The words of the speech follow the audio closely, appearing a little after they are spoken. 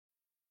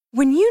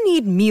When you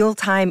need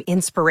mealtime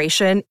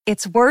inspiration,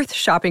 it's worth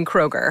shopping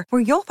Kroger,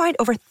 where you'll find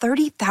over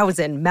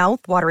 30,000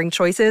 mouth-watering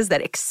choices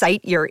that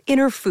excite your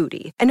inner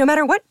foodie. And no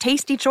matter what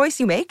tasty choice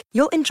you make,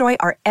 you'll enjoy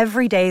our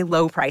everyday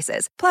low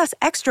prices, plus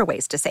extra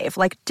ways to save,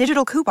 like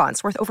digital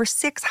coupons worth over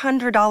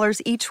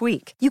 $600 each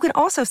week. You can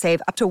also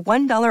save up to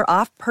 $1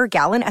 off per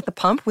gallon at the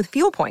pump with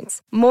fuel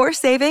points. More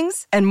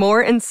savings and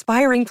more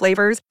inspiring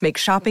flavors make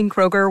shopping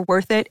Kroger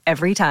worth it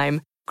every time.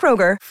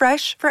 Kroger,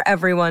 fresh for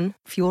everyone.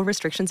 Fuel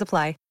restrictions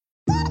apply.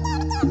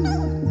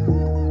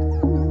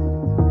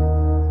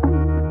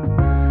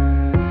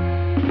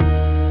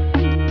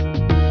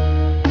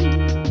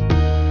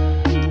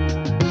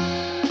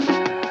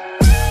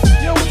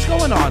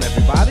 On,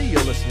 everybody,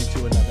 you're listening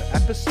to another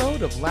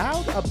episode of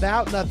Loud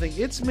About Nothing.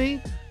 It's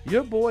me,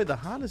 your boy, the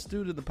hottest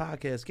dude in the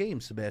podcast game,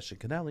 Sebastian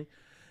Canelli.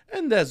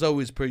 And as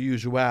always, per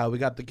usual, we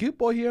got the cute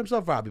boy here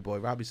himself, Robbie Boy.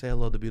 Robbie, say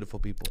hello to beautiful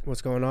people.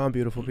 What's going on,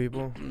 beautiful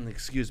people?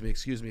 Excuse me.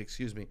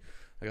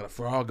 I got a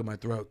frog in my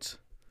throat.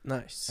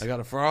 Nice. I got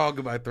a frog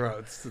in my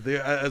throat.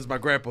 As my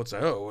grandpa would say,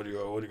 oh, what do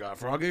you got, a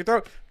frog in your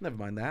throat? Never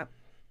mind that.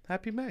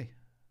 Happy May.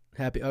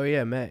 Oh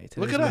yeah, May. Today's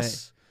Look at May.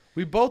 us.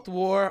 We both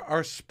wore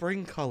our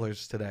spring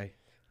colors today.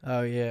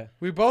 Oh yeah.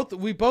 We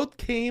both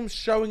came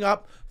showing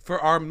up for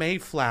our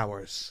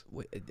Mayflowers.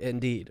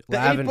 Indeed. The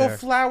Lavender. April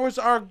flowers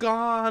are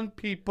gone,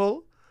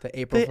 people. The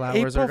April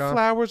flowers are gone.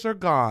 Flowers are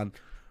gone.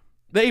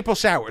 The April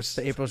showers.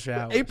 The April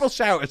showers.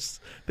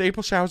 The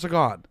April showers are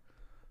gone.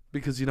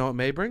 Because you know what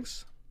May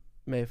brings?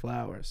 May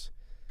flowers.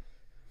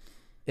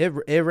 It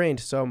rained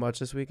so much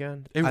this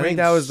weekend. I think rained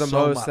that was the so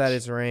most much. that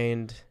it's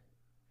rained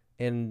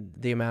in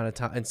the amount of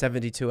time, in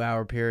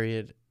 72-hour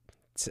period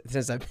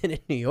since I've been in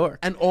New York.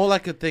 And all I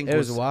could think It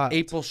was was wild.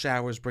 April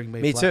showers bring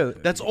May Me flowers.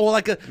 too. That's all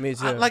I could. Me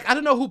too. I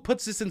don't know who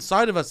puts this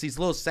inside of us, these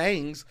little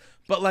sayings,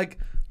 but like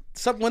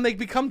when they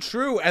become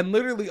true, and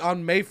literally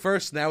on May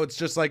 1st now, it's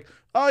just like,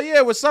 oh yeah,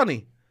 it was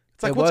sunny.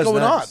 It's like, what's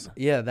going on?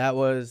 Yeah, that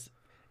was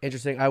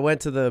interesting. I went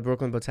to the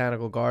Brooklyn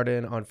Botanical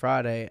Garden on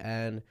Friday,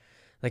 and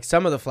like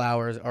some of the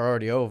flowers are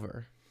already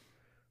over,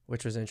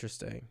 which was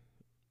interesting.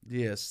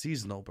 Yeah,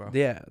 seasonal, bro.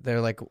 Yeah,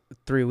 they're like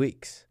 3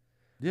 weeks.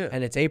 Yeah.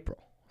 And it's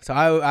April. So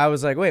I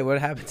was like, wait,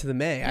 what happened to the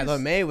May? I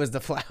thought May was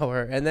the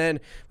flower. And then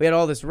we had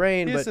all this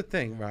rain. Here's but the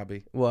thing,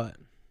 Robbie. What?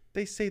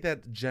 They say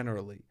that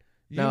generally.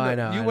 I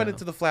know. You went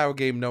into the flower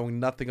game knowing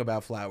nothing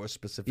about flowers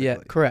specifically. Yeah,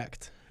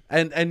 correct.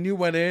 And you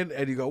went in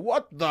and you go,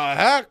 what the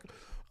heck?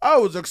 I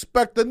was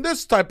expecting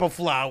this type of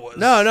flowers.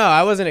 No,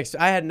 I wasn't.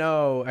 I had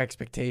no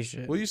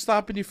expectation. Were you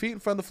stomping your feet in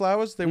front of the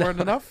flowers? They weren't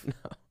enough?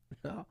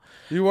 No.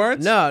 You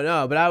weren't?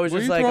 No, but I was Were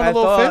just you like, throwing I a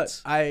little thought.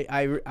 fits?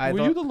 I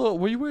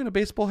Were you wearing a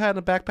baseball hat and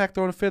a backpack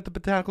throwing a fit at the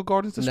Botanical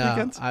Gardens this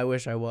weekend? I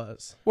wish I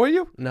was. Were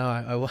you? No,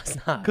 I was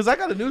not. Because I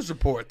got a news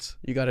report.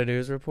 You got a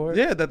news report?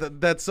 Yeah, that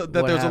there's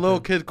a little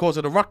kid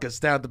causing a ruckus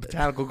down at the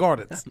Botanical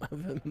Gardens.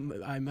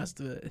 I must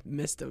have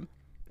missed him.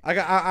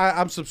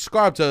 I'm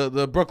subscribed to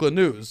the Brooklyn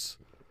News.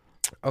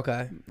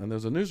 Okay. And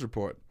there's a news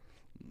report.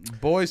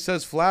 Boy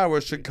says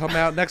flowers should come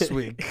out next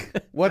week.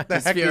 What the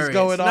heck furious. is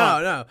going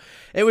on? No.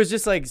 It was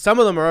just like some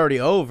of them are already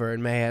over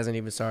and May hasn't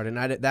even started.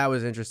 And that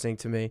was interesting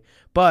to me.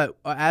 But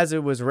as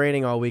it was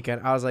raining all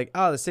weekend, I was like,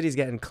 oh, the city's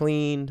getting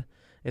cleaned.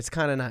 It's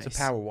kind of nice. It's a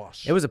power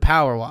wash. It was a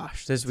power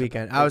wash this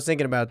weekend. I was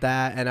thinking about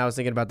that, and I was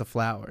thinking about the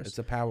flowers. It's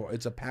a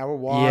power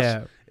wash.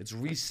 Yeah. It's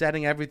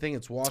resetting everything.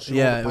 It's washing.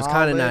 Yeah, all the it was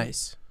kind of pollen.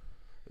 nice.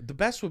 The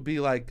best would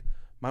be like,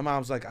 my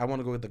mom's like, I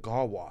want to go get the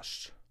car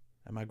washed.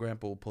 And my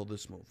grandpa will pull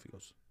this move. He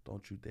goes,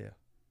 don't you dare.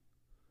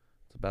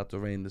 It's about to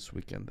rain this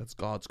weekend. That's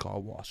God's car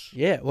wash.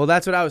 Yeah, well,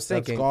 that's what I was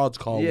thinking. That's God's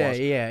car wash.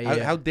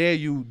 Yeah. How dare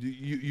you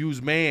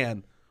use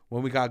man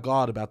when we got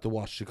God about to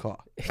wash your car?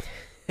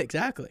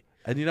 Exactly.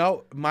 And you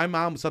know, my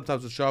mom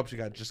sometimes would show up. She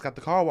just got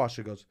the car wash.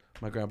 She goes,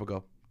 my grandpa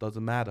go,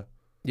 doesn't matter.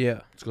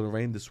 Yeah. It's going to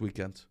rain this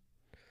weekend.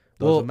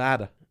 Well, Doesn't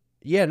matter.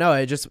 Yeah, no,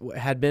 it just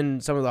had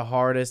been some of the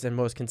hardest and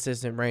most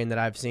consistent rain that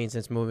I've seen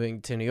since moving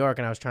to New York,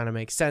 and I was trying to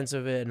make sense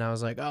of it, and I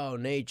was like, oh,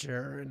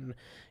 nature and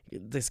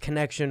this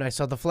connection. I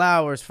saw the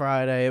flowers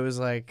Friday. It was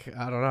like,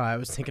 I don't know, I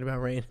was thinking about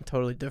rain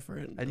totally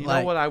different. And you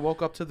know what I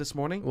woke up to this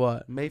morning?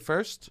 What? May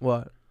 1st?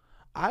 What?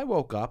 I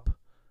woke up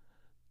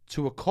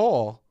to a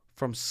call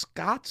from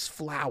Scott's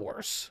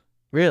Flowers.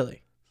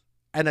 Really?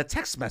 And a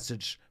text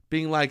message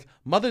being like,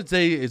 Mother's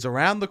Day is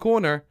around the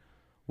corner.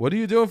 What are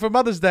you doing for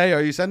Mother's Day?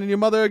 Are you sending your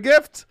mother a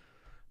gift?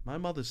 My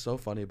mother's so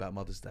funny about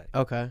Mother's Day.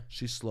 Okay.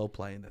 She's slow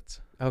playing it.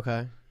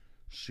 Okay.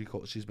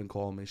 She's been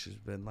calling me. She's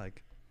been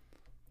like,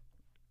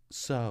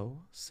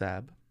 so,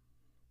 Seb,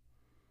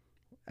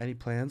 any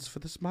plans for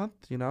this month?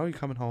 You know, you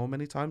coming home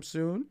anytime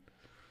soon?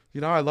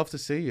 You know, I'd love to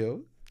see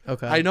you.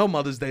 Okay. I know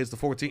Mother's Day is the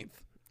 14th.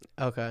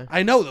 Okay.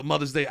 I know that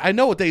Mother's Day. I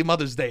know what day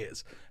Mother's Day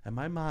is. And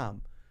my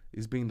mom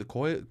is being the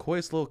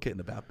coyest little kitten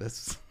about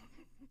this.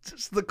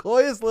 Just the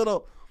coyest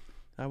little.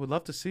 I would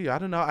love to see you. I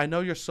don't know. I know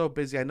you're so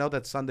busy. I know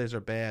that Sundays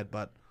are bad,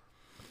 but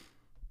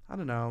I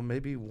don't know.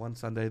 Maybe one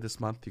Sunday this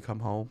month you come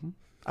home.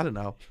 I don't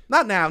know.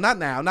 Not now.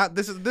 Not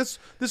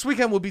this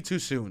weekend will be too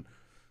soon.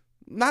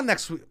 Not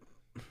next week.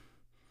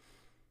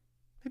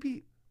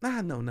 Maybe.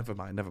 No, never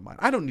mind.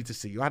 I don't need to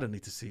see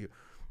you.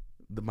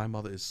 My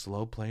mother is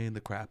slow playing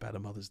the crap out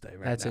of Mother's Day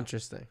right That's now.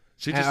 interesting.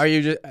 She And just, are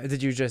you just?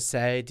 Did you just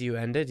say? Do you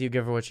end it? Do you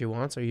give her what she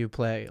wants, or you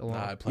play along?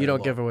 I play you don't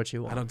along. give her what she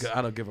wants.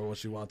 I don't give her what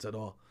she wants at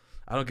all.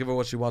 I don't give her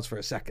what she wants for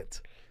a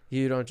second.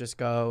 You don't just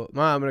go,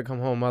 Mom, I'm gonna come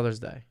home Mother's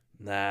Day.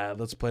 Nah,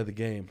 let's play the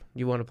game.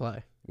 You want to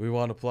play. We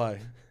want to play.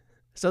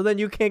 So then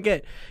you can't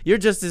get. You're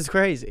just as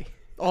crazy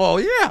Oh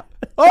yeah.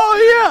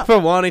 Oh yeah. for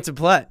wanting to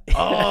play.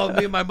 Oh,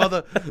 me and my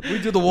mother, we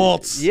do the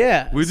waltz.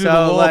 Yeah, We do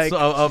so, the waltz like,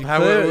 of how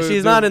clearly, we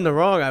she's do- not in the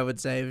wrong. I would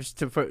say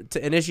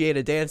to initiate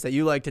a dance that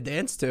you like to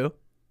dance to.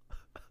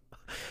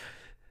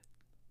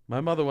 My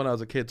mother, when I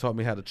was a kid, taught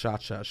me how to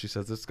cha-cha. She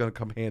says it's gonna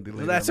come handy later.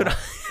 Well, that's in what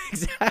life.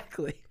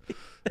 exactly.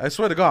 I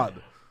swear to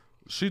God,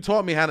 she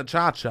taught me how to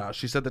cha-cha.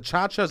 She said the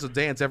cha-cha is a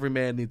dance every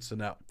man needs to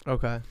know.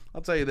 Okay,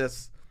 I'll tell you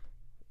this.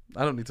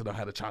 I don't need to know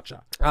how to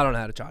cha-cha. I don't know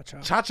how to cha-cha.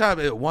 Cha-cha,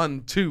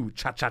 1, 2,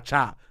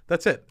 cha-cha-cha.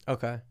 That's it.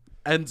 Okay,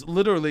 And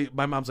literally,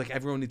 my mom's like,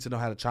 everyone needs to know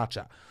how to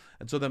cha-cha.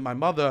 And so then my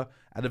mother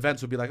at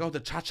events would be like, oh, the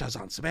cha-cha's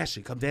on.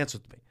 Sebastian, come dance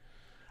with me.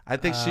 I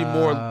think she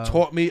more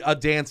taught me a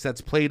dance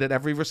that's played at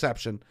every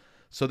reception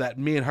so that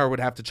me and her would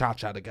have to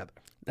cha-cha together.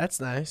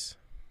 that's nice.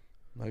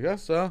 I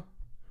guess so.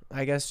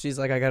 I guess she's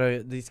like,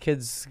 these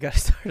kids gotta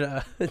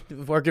start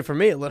working for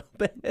me a little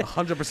bit,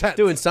 100%.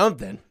 doing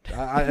something.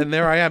 And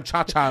there I am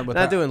cha-chaing with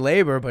her. Not doing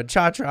labor, but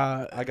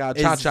cha-cha. I got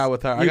is- cha-cha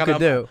with her. You could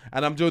do.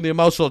 And I'm doing the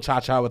emotional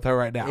cha-cha with her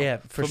right now. Yeah,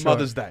 for sure.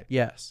 Mother's Day.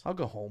 Yes. I'll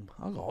go home.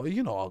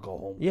 You know I'll go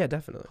home. Yeah,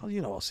 definitely. Oh,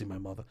 you know I'll see my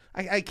mother.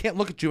 I can't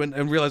look at you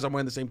and realize I'm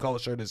wearing the same color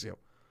shirt as you.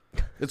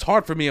 It's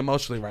hard for me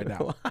emotionally right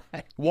now.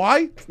 Why? Why?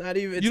 It's not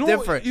even. It's You know,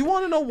 different. You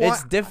want to know why?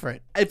 It's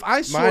different. If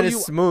I saw Mine you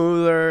is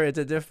smoother. It's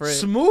a different.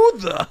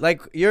 smoother.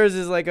 Like yours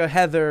is like a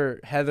heather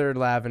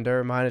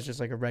lavender. Mine is just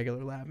like a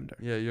regular lavender.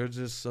 Yeah, you're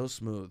just so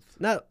smooth.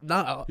 No.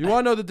 You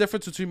want to know the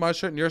difference between my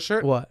shirt and your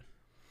shirt? What?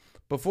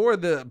 Before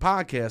the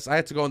podcast, I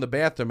had to go in the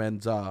bathroom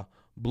and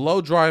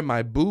blow dry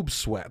my boob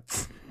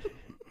sweat.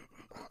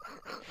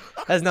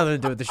 Has nothing to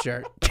do with the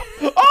shirt.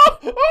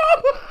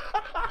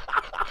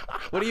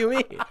 What do you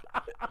mean?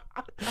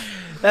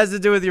 That has to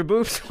do with your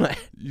boob sweat.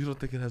 You don't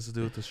think it has to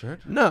do with the shirt?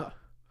 No.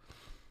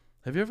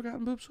 Have you ever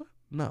gotten boob sweat?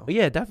 No.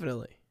 Yeah,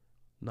 definitely.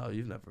 No,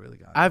 you've never really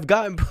gotten. I've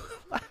gotten.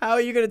 How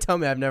are you gonna tell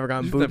me I've never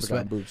gotten You've boob never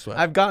sweat? gotten boob sweat.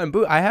 I've gotten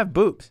boob. I have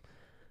boobs.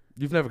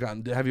 You've never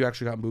gotten. Have you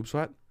actually gotten boob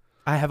sweat?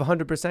 I have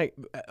 100%.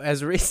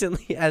 As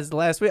recently as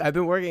last week, I've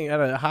been working at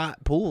a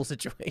hot pool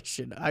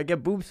situation. I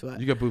get boob sweat.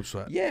 You get boob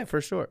sweat. Yeah,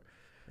 for sure.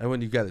 And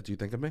when you get it, do you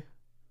think of me?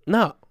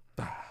 No,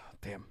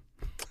 Damn.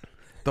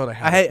 Thought I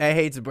had. it. I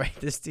hate to break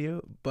this to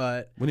you,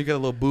 but When you get a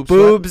little boob sweat.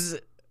 boobs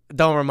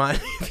don't remind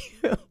me of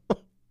you.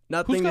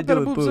 Nothing Who's to got do better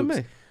with boobs boobs.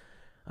 than me?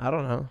 I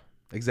don't know.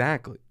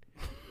 Exactly.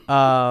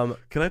 Um,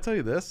 Can I tell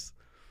you this?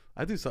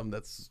 I do something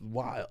that's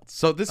wild.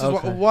 So this is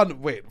Okay.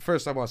 Wait,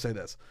 first I want to say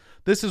this.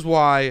 This is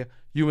why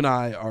you and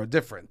I are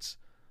different,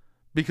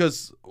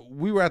 because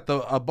we were at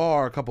a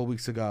bar a couple of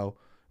weeks ago.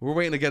 We're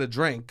waiting to get a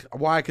drink.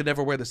 Why I could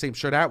never wear the same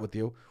shirt out with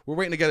you. We're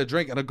waiting to get a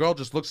drink, and a girl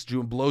just looks at you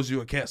and blows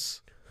you a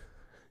kiss.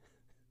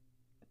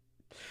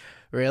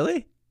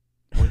 really?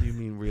 What do you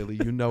mean, really?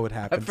 You know it I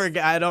happens.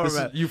 forget. I don't This is-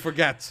 remember. you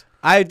forget.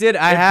 I did.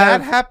 I If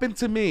have. that happened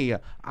to me,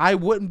 I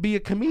wouldn't be a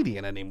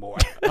comedian anymore.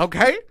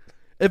 Okay?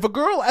 If a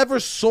girl ever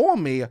saw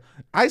me,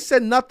 I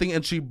said nothing,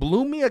 and she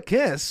blew me a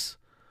kiss,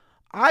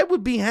 I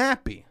would be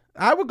happy.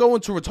 I would go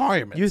into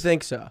retirement. You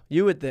think so?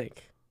 You would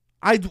think.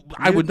 I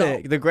You would know.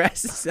 think. The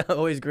grass is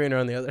always greener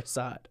on the other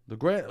side.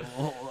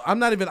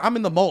 I'm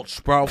in the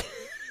mulch, bro.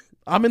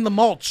 I'm in the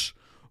mulch.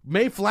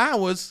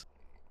 Mayflowers,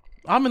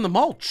 I'm in the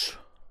mulch.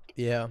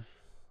 Yeah.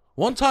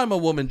 One time a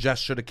woman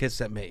gestured a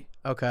kiss at me.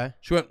 Okay.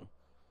 She went,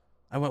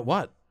 I went,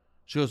 what?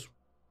 She goes,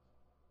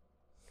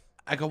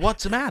 I go,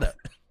 what's the matter?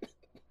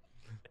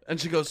 And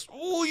she goes,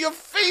 oh, your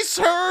face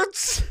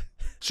hurts.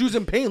 She was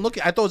in pain. Look,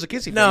 I thought it was a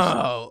kissy face.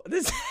 No,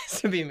 this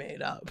has to be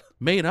made up.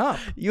 Made up.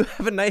 You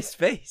have a nice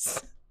face.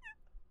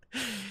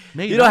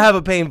 Made You don't up. have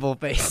a painful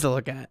face to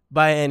look at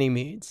by any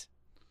means.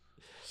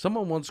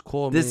 Someone once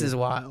called me. This is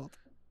wild.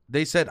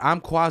 They said,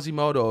 I'm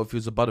Quasimodo if he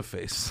was a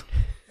butterface.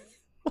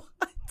 What?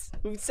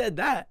 Who said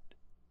that?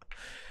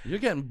 You're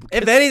getting.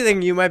 If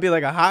anything, you might be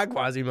like a hot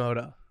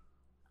Quasimodo.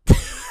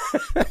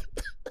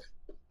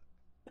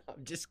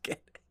 I'm just kidding.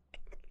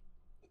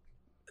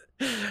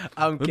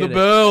 I'm And kidding. the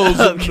bells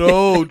I'm of kidding.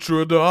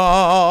 Notre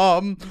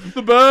Dame,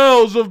 the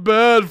bells of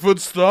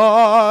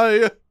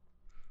Bedford-Stuyvesant.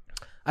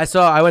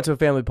 I went to a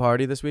family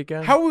party this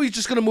weekend. How are we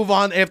just gonna move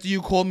on after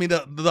you called me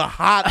the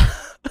hot?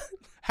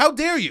 How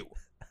dare you?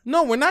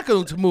 No, we're not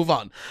going to move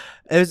on.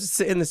 It was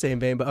in the same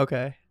vein, but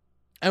okay.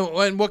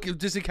 And what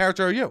Disney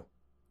character are you?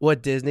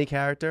 What Disney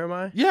character am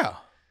I? Yeah,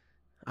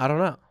 I don't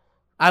know.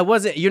 I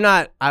wasn't. You're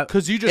not.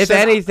 because you just If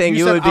said, anything,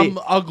 you said would be- I'm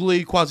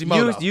ugly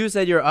Quasimodo. You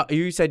said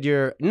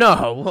you're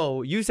no.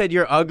 Whoa. You said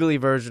your ugly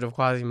version of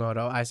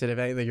Quasimodo. I said if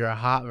anything, you're a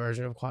hot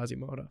version of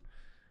Quasimodo.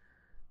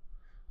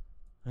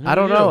 I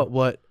don't know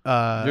what.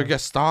 You're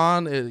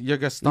Gaston. You're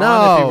Gaston.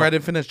 No. If you read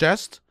Infinite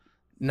Jest.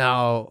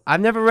 No,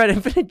 I've never read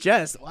Infinite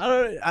Jest.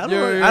 I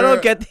You're-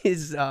 don't get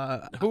these.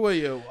 Who are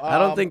you? I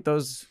don't think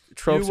those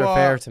tropes you are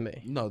fair to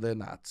me. No, they're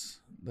not.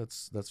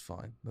 That's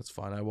fine. That's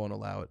fine. I won't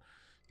allow it.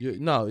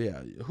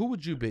 Yeah. Who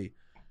would you be?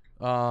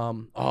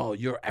 Oh,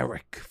 you're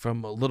Eric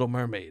from Little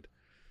Mermaid.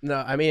 No,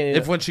 I mean,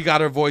 If when she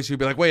got her voice, you'd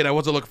be like, wait, I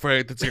wasn't looking for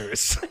anything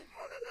serious.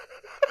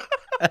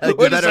 like,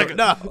 Wait a second.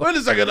 No. Wait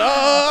a second.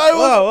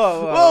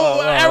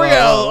 Whoa,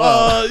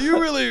 Ariel, you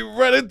really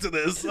read into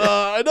this.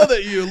 I know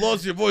that you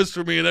lost your voice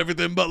for me and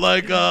everything, but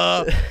like,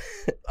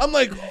 I'm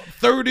like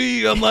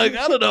 30. I'm like,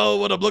 I don't know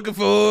what I'm looking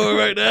for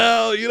right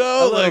now. You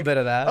know, A little bit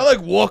of that. I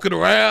like walking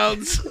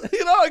around.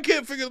 You know, I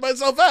can't figure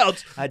myself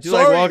out. I do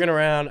Sorry. like walking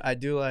around. I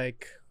do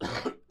like,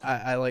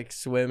 I like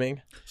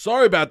swimming.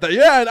 Sorry about that.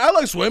 Yeah, and I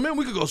like swimming.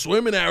 We could go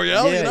swimming,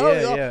 Ariel. Yeah, you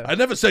know? yeah. I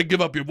never said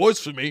give up your voice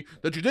for me.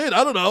 That you did.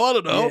 I don't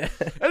know. Yeah.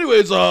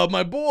 Anyways,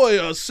 my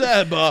boy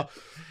Seb,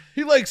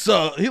 he likes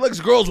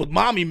girls with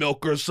mommy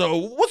milkers. So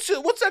what's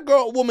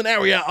that woman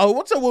Ariel?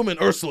 What's that woman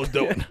Ursula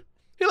doing?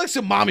 He likes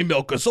some mommy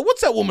milkers. So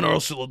what's that woman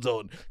Ursula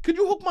doing? Could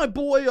you hook my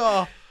boy?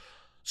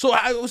 So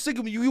I was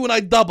thinking you and I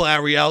double,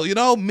 Ariel. You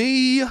know,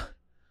 me,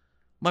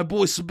 my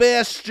boy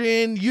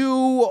Sebastian,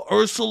 you,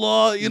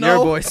 Ursula. You know,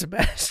 Your boy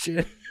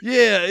Sebastian.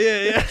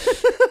 Yeah.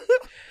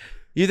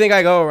 You think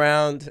I go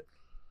around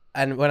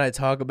and when I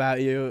talk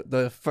about you,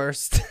 the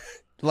first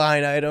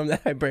line item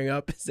that I bring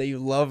up is that you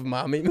love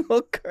mommy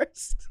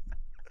milkers?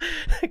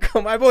 I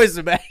go, my boy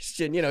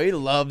Sebastian, you know, he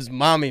loves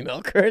mommy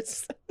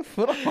milkers.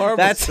 What a horrible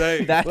That's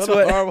saying. that's What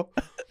what a horrible.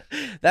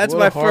 that's what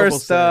my a horrible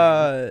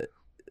first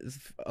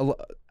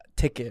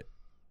ticket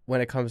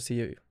when it comes to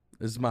you.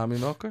 Is mommy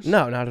milkers?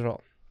 No, not at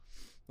all.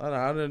 I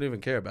don't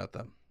even care about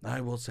them.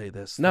 I will say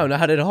this. No,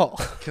 not at all.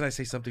 Can I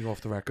say something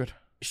off the record?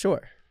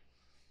 Sure.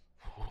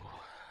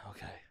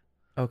 Okay.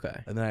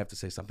 Okay. And then I have to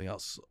say something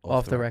else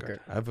Off the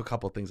record. I have a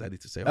couple of things I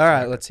need to say. Off All the right,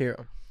 record. let's hear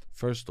them.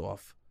 First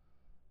off,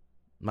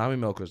 mommy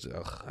milkers.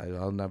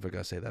 I'm never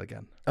gonna say that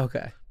again.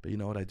 Okay. But you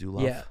know what I do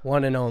love? Yeah,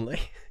 one and only.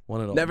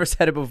 One and Never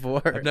said it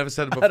before. I've never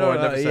said it I before. don't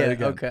I've never know. said Yeah, it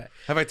again. okay.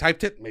 Have I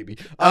typed it? Maybe.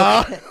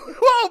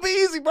 Whoa, be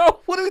easy, bro.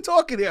 What are we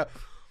talking here?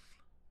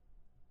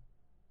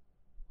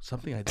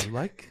 Something I do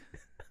like.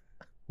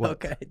 What?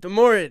 Okay. The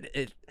more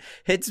it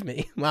hits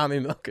me, mommy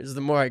milkers,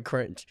 the more I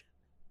cringe.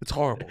 It's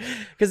horrible.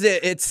 Because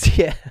it's,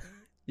 yeah.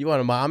 You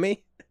want a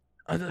mommy?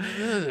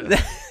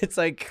 It's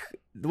like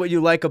what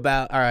you like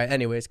about. All right.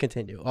 Anyways,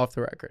 continue. Off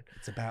the record.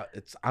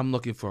 I'm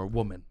looking for a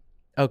woman.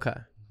 Okay.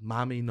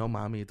 Mommy, no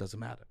mommy, it doesn't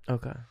matter.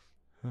 Okay.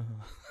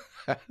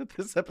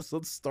 This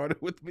episode started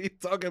with me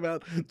talking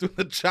about doing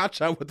the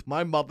cha-cha with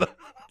my mother.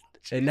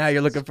 And now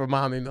you're looking for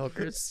mommy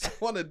milkers. I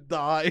want to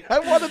die. I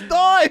want to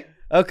die.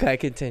 Okay.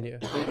 Continue.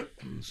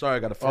 Sorry, I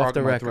got a frog Off the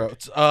in my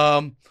record.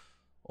 throat.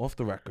 Off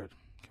the record.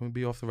 Can we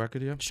be off the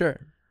record here? Sure.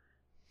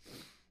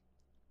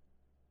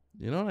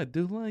 You know what I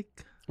do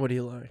like? What do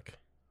you like?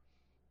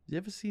 You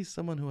ever see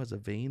someone who has a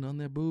vein on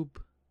their boob?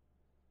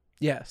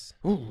 Yes.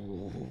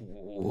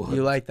 Ooh.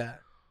 You like that?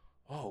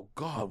 Oh,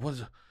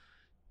 God.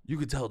 You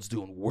could tell it's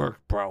doing work,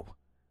 bro.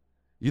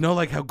 You know,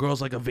 like how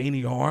girls like a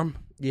veiny arm?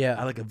 Yeah.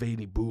 I like a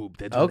veiny boob.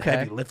 They're doing Okay.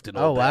 heavy lifting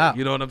all Oh, day. wow.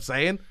 You know what I'm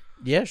saying?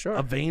 Yeah, sure.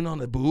 A vein on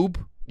the boob?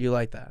 You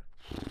like that?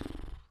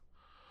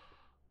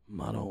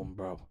 Madam,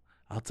 bro.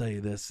 I'll tell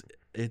you this.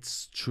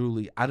 It's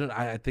truly.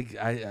 I think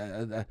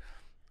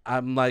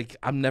I'm like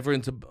I'm never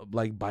into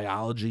like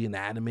biology,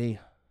 anatomy.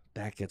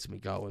 That gets me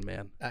going,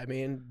 man. I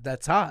mean,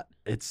 that's hot.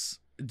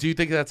 Do you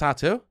think that's hot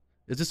too?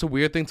 Is this a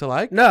weird thing to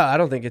like? No, I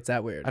don't think it's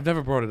that weird. I've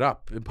never brought it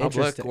up in public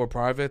Interesting. or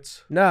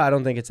private. No, I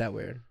don't think it's that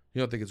weird.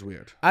 You don't think it's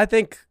weird?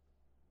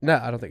 No,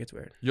 I don't think it's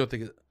weird. You don't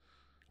think it's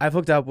I've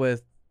hooked up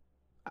with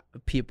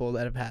people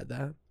that have had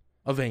that.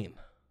 a vein?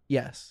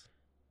 Yes.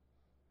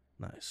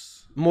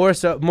 Nice. A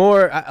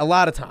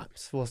lot of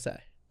times, we'll say.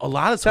 A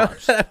lot of So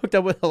times. I hooked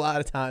up with a lot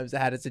of times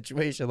that had a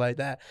situation like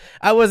that.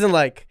 I wasn't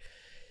like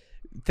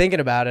thinking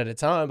about it at the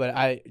time, but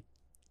I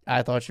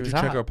thought she Did was you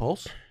hot. check her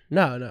pulse?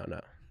 No.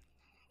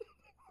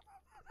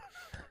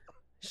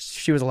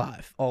 She was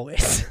alive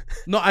always.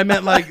 No, I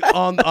meant like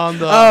on the on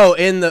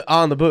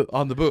the boob.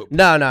 on the boob.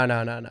 No.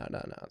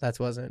 That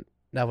wasn't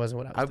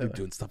what I was I'd be doing.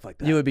 doing stuff like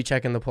that. You would be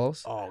checking the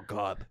pulse. Oh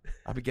God,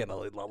 I'd be getting a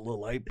little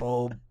light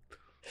bulb,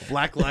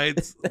 black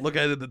lights, look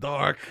at it in the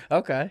dark.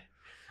 Okay.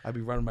 I'd be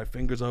running my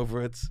fingers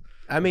over it.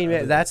 I mean,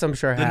 that's I'm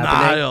sure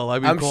Denial.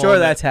 happening. I'm calling sure it.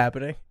 that's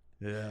happening.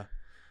 Yeah.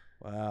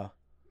 Wow.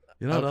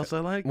 You know what Okay. else I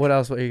like? What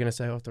else? What are you gonna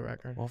say off the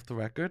record? Off the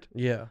record,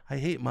 Yeah. I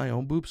hate my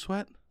own boob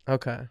sweat.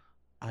 Okay.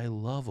 I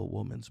love a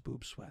woman's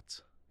boob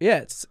sweat.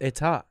 Yeah, it's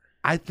hot.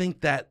 I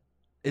think that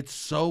it's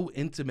so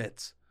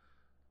intimate.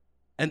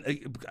 And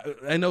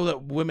I know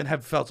that women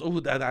have felt,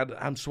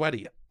 I'm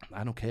sweaty.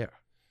 I don't care.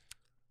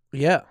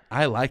 Yeah.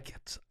 I like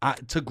it.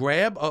 To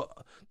grab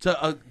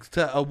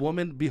to a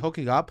woman be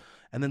hooking up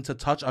and then to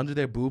touch under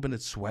their boob and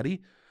it's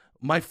sweaty.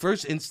 My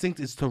first instinct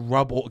is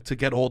to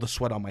get all the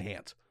sweat on my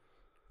hand.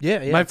 Yeah.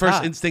 My it's first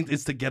hot. instinct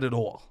is to get it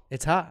all.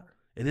 It's hot.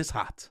 It is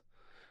hot.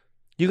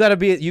 You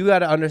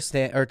gotta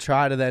understand or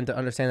try to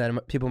understand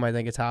that people might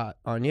think it's hot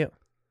on you.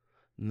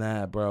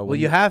 Nah, bro. Well,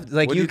 you have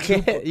like when you you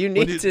can't. do- You when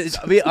need you-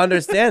 to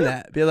understand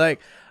that. Be like,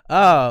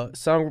 oh,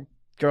 some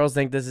girls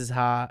think this is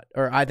hot,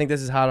 or I think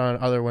this is hot on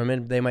other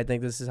women. They might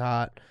think this is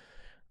hot.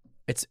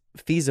 it's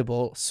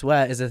feasible.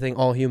 Sweat is a thing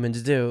all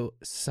humans do.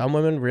 Some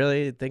women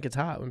really think it's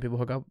hot when people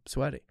hook up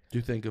sweaty. Do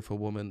you think if a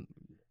woman,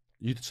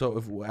 if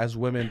as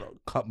women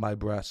cut my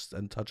breast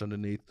and touch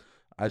underneath,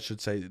 I should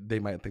say they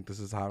might think this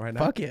is hot right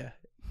now? Fuck yeah.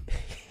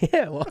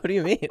 Yeah, well, what do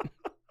you mean?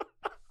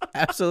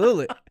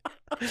 Absolutely.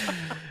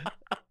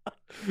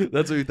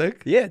 That's what you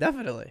think? Yeah,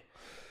 definitely.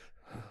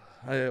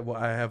 I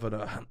have an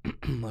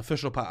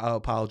official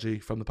apology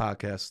from the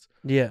podcast.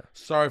 Yeah.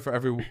 Sorry for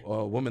every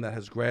woman that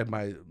has grabbed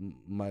my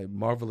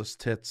marvelous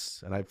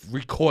tits, and I've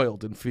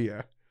recoiled in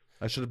fear.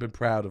 I should have been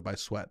proud of my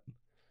sweat.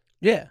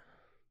 Yeah.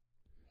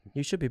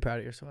 You should be proud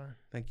of your sweat.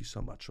 Thank you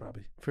so much,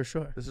 Robbie. For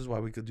sure. This is why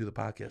we could do the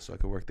podcast, so I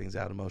could work things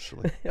out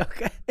emotionally.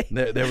 Okay.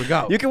 There we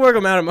go. You can work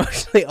them out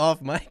emotionally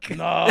off mic.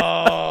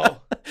 No.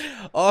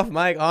 Off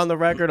mic, on the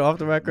record, off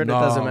the record. No,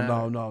 it doesn't matter.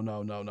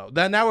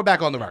 No. Now we're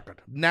back on the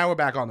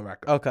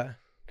record. Okay.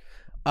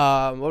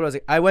 What was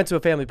it? I went to a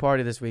family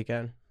party this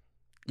weekend.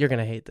 You're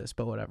gonna hate this,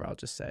 but whatever. I'll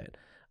just say it.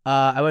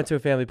 I went to a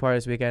family party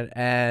this weekend,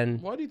 and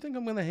why do you think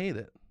I'm gonna hate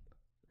it?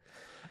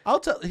 I'll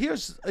tell.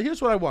 Here's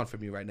what I want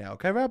from you right now,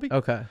 okay, Robbie?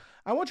 Okay.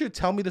 I want you to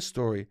tell me the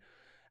story,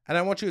 and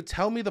I want you to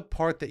tell me the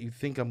part that you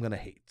think I'm gonna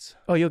hate.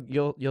 Oh,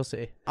 you'll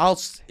see.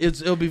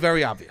 It'll be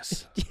very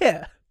obvious.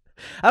 Yeah.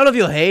 I don't know if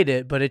you'll hate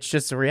it, but it's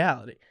just a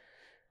reality.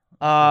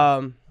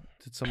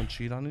 Did someone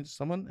cheat on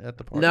someone at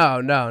the party?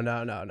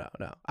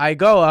 No. I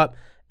go up,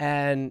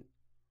 and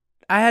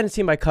I hadn't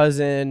seen my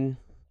cousin.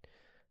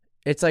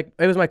 It's like,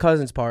 it was my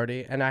cousin's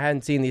party, and I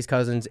hadn't seen these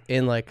cousins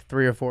in like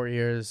 3 or 4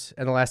 years,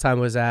 and the last time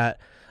was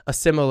at a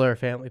similar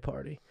family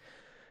party.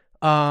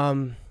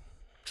 And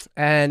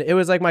it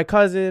was like my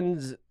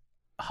cousin's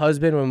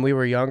husband when we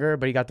were younger,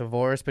 but he got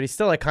divorced, but he's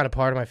still like kind of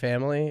part of my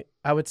family,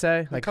 I would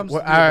say. Like, comes to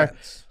the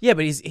events. Yeah,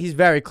 but he's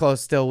very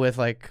close still with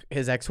like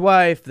his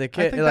ex-wife, the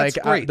kid, like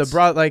great. the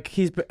bro, like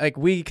he's like,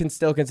 we can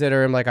still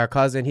consider him like our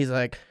cousin. He's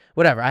like,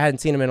 whatever. I hadn't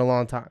seen him in a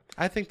long time.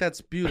 I think that's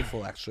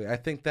beautiful, actually. I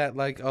think that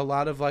like a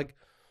lot of like,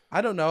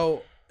 I don't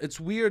know, it's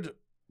weird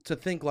to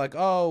think like,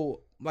 oh,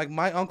 like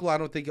my uncle, I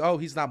don't think, oh,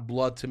 he's not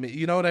blood to me.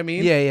 You know what I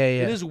mean? Yeah.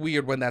 It is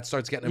weird when that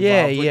starts getting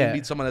involved when you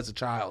meet someone as a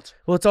child.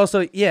 Well, it's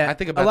also, I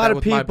think about a lot that of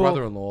with people, my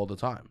brother-in-law all the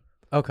time.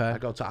 Okay. I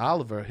go to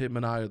Oliver, him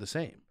and I are the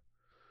same.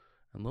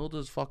 And little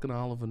does fucking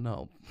Oliver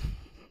know.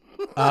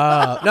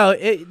 No,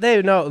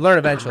 they know, learn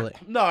eventually.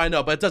 No, I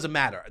know, but it doesn't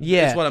matter.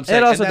 Yeah. Is what I'm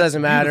saying. It also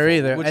doesn't matter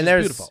either. Which and is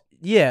there's, beautiful.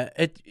 Yeah,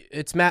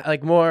 it's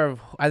like more of,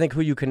 I think,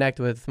 who you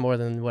connect with more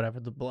than whatever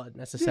the blood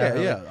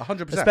necessarily. Yeah,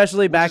 100%.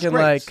 Especially back in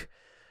great. like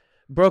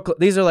Brooklyn.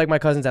 These are like my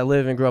cousins that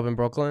live and grew up in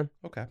Brooklyn.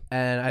 Okay.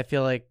 And I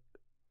feel like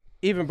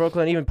even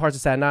Brooklyn, even parts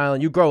of Staten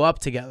Island, you grow up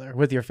together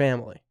with your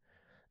family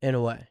in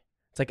a way.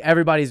 It's like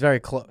everybody's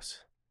very close,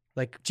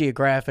 like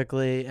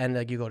geographically, and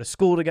like you go to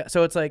school together.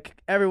 So it's like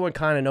everyone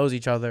kind of knows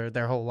each other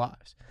their whole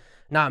lives.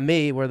 Not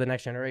me, we're the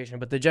next generation,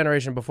 but the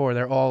generation before,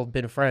 they're all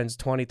been friends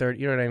 20, 30,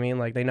 you know what I mean?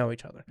 Like they know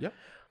each other. Yep.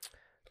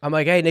 I'm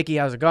like, hey, Nikki,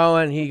 how's it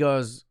going? He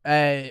goes,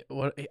 hey,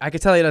 what? I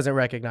could tell he doesn't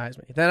recognize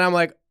me. Then I'm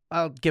like,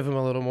 I'll give him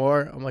a little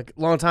more. I'm like,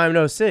 long time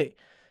no see.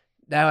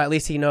 Now at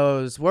least he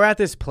knows we're at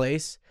this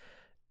place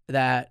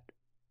that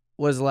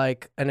was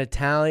like an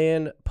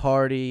Italian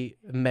party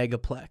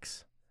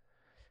megaplex.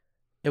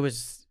 It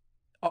was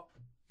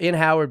in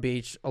Howard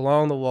Beach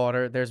along the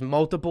water. There's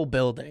multiple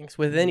buildings.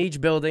 Within each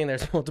building,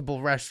 there's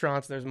multiple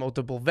restaurants. There's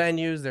multiple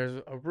venues.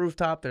 There's a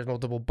rooftop. There's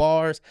multiple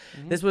bars.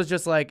 Mm-hmm. This was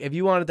just like, if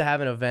you wanted to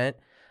have an event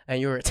and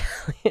you were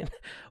Italian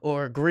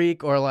or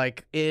Greek or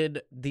like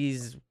in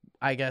these,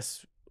 I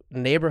guess,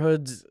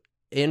 neighborhoods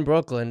in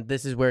Brooklyn,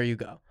 this is where you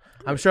go.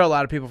 I'm sure a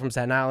lot of people from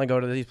Staten Island go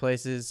to these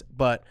places,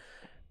 but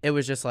it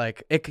was just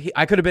like,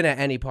 I could have been at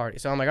any party.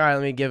 So I'm like, all right,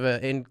 let me give a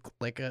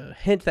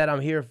hint that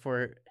I'm here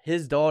for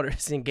his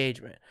daughter's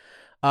engagement.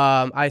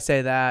 I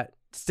say that,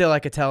 still I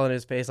could tell in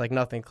his face, like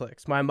nothing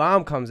clicks. My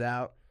mom comes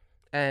out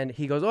and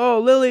he goes, oh,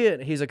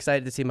 Lillian. He's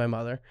excited to see my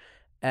mother.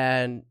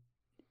 And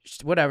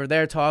whatever,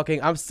 they're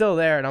talking. I'm still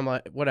there and I'm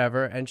like,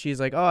 whatever. And she's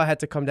like, oh, I had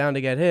to come down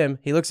to get him.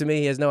 He looks at me.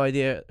 He has no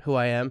idea who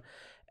I am.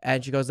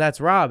 And she goes,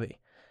 that's Robbie.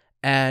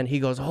 And he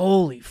goes,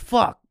 holy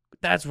fuck,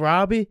 that's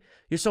Robbie?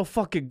 You're so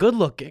fucking good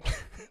looking.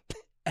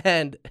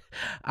 And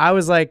I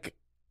was like,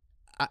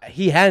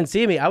 he hadn't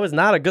seen me. I was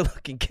not a good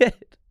looking kid.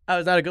 I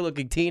was not a good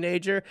looking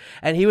teenager.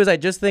 And he was, I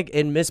just think,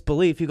 in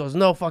misbelief. He goes,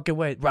 no fucking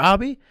way.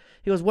 Robbie?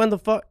 He goes, when the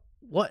fuck?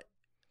 What?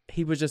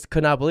 He was just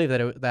could not believe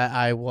that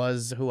I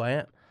was who I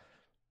am.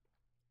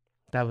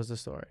 That was the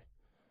story.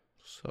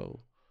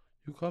 So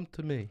you come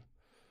to me.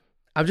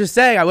 I'm just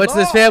saying, I went to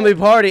this family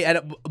party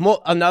and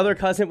another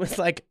cousin was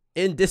like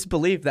in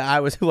disbelief that I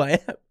was who I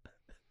am.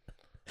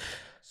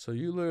 So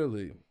you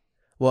literally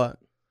what?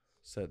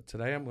 Said,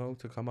 today I'm going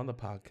to come on the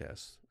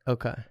podcast.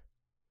 Okay.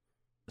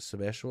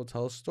 Sebastian will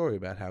tell a story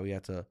about how he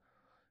had to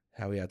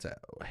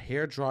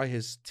hair dry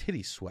his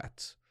titty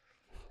sweat.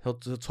 He'll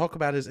talk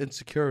about his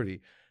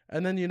insecurity.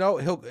 And then,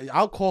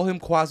 I'll call him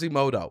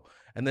Quasimodo.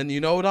 And then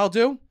you know what I'll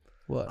do?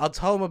 What? I'll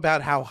tell him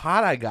about how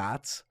hot I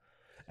got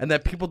and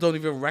that people don't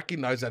even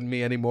recognize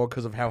me anymore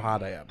because of how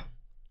hot I am.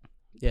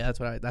 Yeah, that's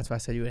why I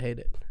said you would hate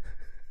it.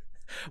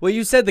 Well,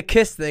 you said the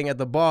kiss thing at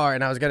the bar,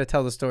 and I was gonna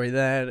tell the story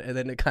then, and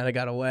then it kind of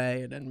got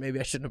away, and then maybe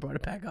I shouldn't have brought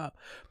it back up.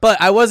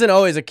 But I wasn't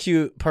always a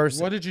cute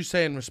person. What did you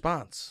say in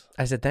response?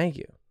 I said thank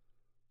you.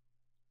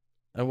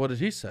 And what did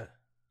he say?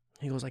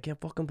 He goes, I can't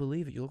fucking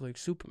believe it. You look like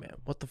Superman.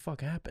 What the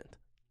fuck happened?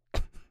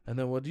 And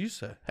then what did you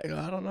say? I go,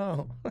 I don't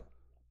know.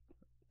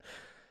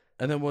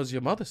 And then what does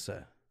your mother say?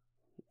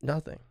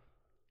 Nothing.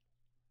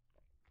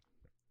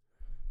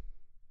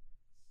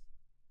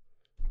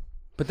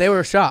 But they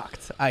were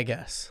shocked, I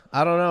guess.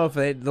 I don't know if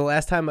the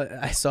last time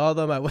I saw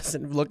them, I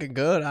wasn't looking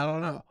good. I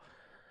don't know.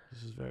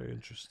 This is very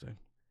interesting.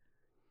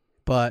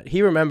 But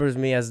he remembers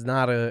me as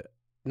not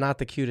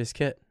the cutest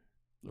kid.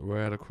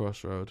 We're at a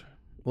crossroad.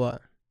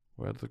 What?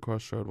 We're at the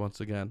crossroad once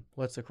again.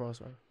 What's the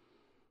crossroad?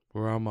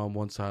 Where I'm on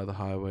one side of the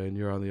highway and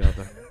you're on the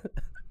other.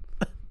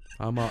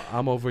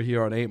 I'm over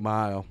here on 8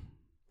 Mile,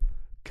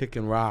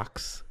 kicking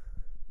rocks.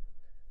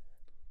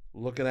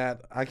 Looking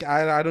at,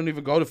 I don't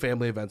even go to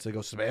family events. They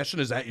go,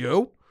 Sebastian, is that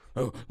you?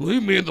 Oh,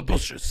 leave me in the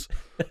bushes.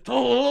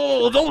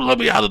 Don't let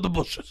me out of the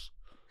bushes.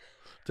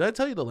 Did I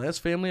tell you the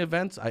last family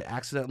event, I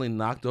accidentally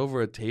knocked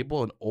over a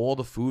table and all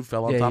the food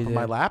fell on top of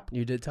my lap?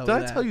 You did tell me me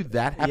that. Did I tell you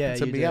that happened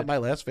to me at my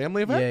last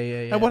family event?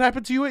 Yeah. And what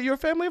happened to you at your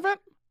family event?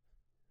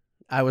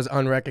 I was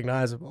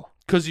unrecognizable.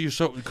 Because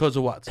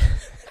of what?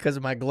 Because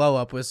my glow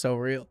up was so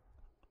real.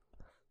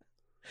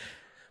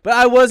 But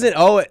I wasn't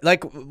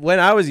like when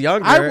I was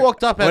younger. I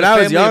walked up at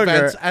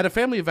a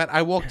family event.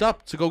 I walked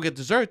up to go get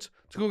desserts,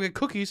 to go get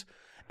cookies,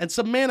 and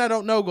some man I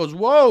don't know goes,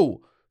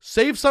 "Whoa,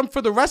 save some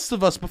for the rest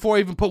of us before I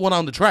even put one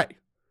on the tray."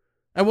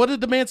 And what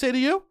did the man say to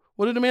you?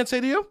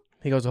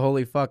 He goes,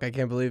 "Holy fuck, I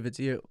can't believe it's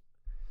you."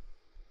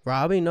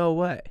 Robbie, no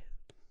way.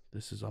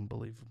 This is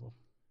unbelievable.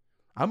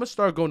 I'm gonna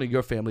start going to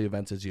your family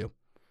events as you.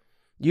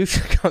 You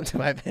should come to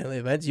my family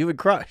events. You would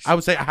crush. I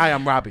would say, "Hi,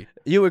 I'm Robbie."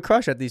 You would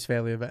crush at these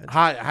family events.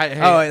 Hi, hey.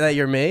 Oh, that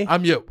you're me?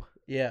 I'm you.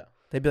 Yeah.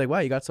 They'd be like, wow,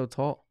 you got so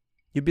tall.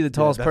 You'd be the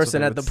tallest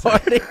person at the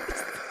party.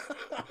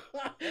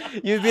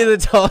 You'd be the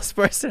tallest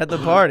person at the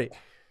party.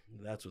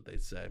 That's what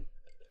they'd say.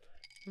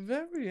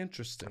 Very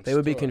interesting. They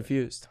would be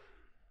confused.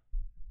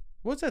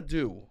 What's that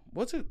do?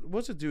 What's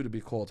it do to be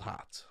called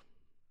hot?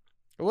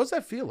 Or what's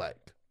that feel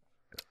like?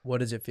 What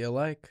does it feel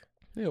like?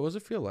 Yeah, what does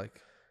it feel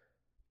like?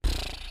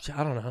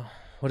 I don't know.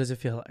 What does it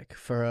feel like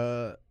for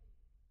a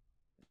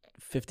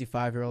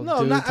 55-year-old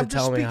dude I'm to just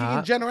tell me speaking hot?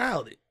 in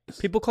generality.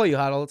 People call you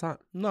hot all the time.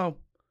 No.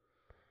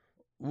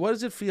 What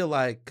does it feel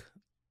like?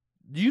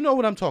 Do you know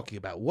what I'm talking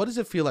about? What does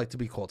it feel like to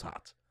be called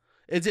hot?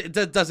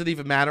 Does it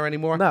even matter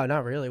anymore? No,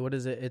 not really. What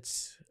is it?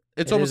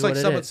 It's almost like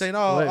someone saying,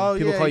 "Oh,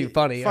 people yeah, call you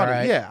funny." All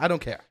right. Yeah, I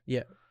don't care.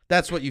 Yeah,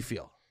 that's what you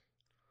feel.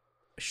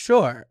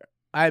 Sure.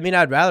 I mean,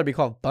 I'd rather be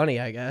called funny.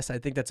 I guess. I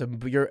think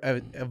you're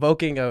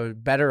evoking a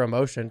better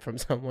emotion from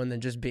someone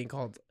than just being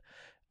called.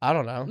 I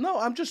don't know. No,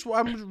 I'm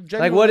genuinely...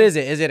 Like, what is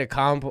it? Is it a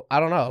I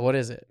don't know. What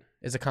is it?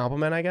 It's a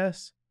compliment, I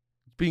guess.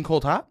 Being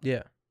called hot?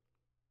 Yeah.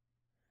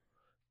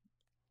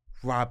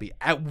 Robbie,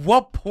 at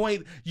what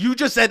point you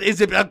just said, is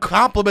it a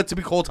compliment to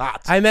be called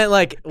hot? I meant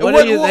like, what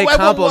are they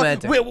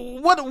complimenting?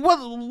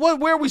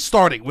 Where are we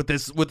starting with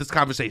this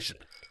conversation?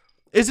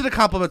 Is it a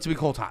compliment to be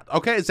called hot?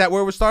 Okay, is that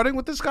where we're starting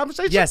with this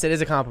conversation? Yes, it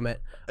is a compliment.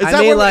 If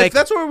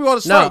that's where we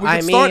want to start, we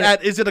can start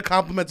at, is it a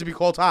compliment to be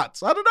called hot?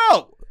 So I don't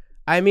know.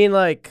 I mean,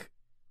 like,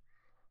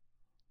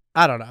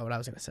 I don't know what I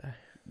was going to say.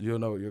 You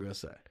don't know what you're going to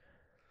say.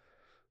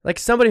 Like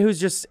somebody who's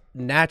just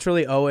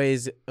naturally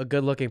always a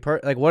good-looking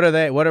person. Like, what are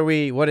they? What are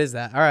we? What is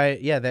that? All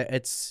right, yeah,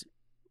 it's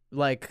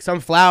like some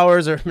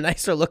flowers are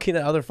nicer looking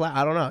than other flowers.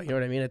 I don't know. You know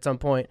what I mean? At some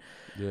point,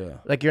 yeah.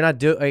 Like you're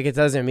not like it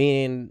doesn't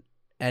mean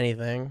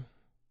anything.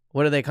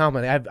 What are they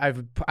complimenting?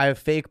 I have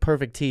fake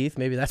perfect teeth.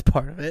 Maybe that's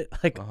part of it.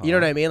 Like you know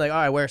what I mean? Like, oh,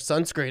 I wear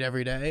sunscreen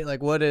every day.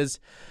 Like, what is?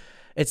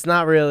 It's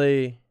not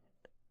really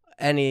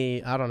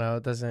any. I don't know.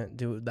 It doesn't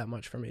do that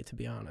much for me, to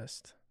be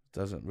honest.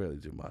 Doesn't really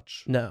do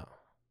much. No.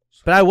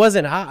 But I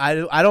wasn't hot.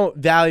 I don't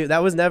value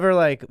that. Was never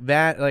like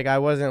that. Like I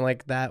wasn't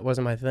like that.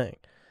 Wasn't my thing.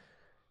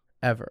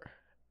 Ever.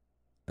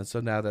 And so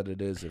now that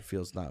it is, it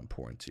feels not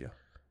important to you.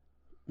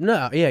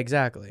 No. Yeah.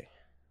 Exactly.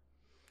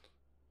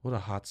 What a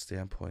hot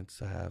standpoint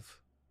to have.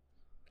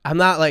 I'm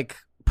not like.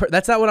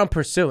 That's not what I'm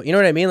pursuing. You know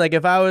what I mean? Like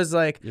if I was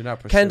like You're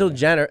not Kendall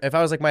Jenner, if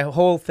I was like my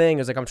whole thing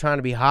is like I'm trying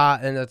to be hot,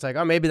 and it's like,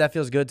 oh, maybe that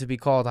feels good to be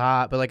called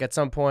hot, but like at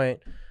some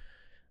point,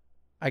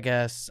 I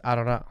guess I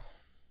don't know.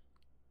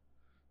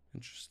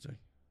 Interesting.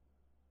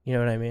 You know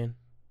what I mean?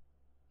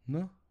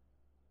 No.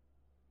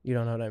 You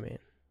don't know what I mean?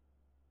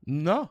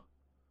 No.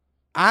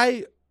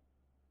 I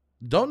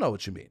don't know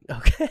what you mean.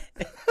 Okay.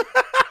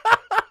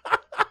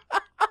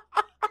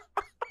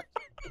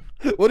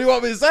 What do you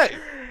want me to say?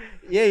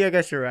 Yeah, I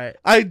guess you're right.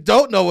 I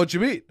don't know what you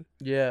mean.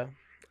 Yeah,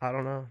 I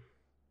don't know.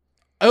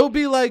 It would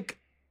be like,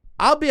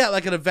 I'll be at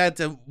like an event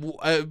and,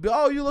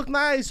 oh, you look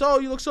nice. Oh,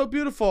 you look so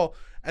beautiful.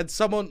 And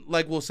someone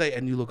like will say,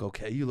 and you look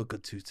okay. You look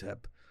good too,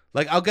 Teb.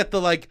 Like, I'll get the,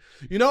 like,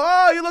 you know,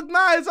 oh, you look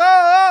nice.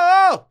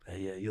 Oh. Hey,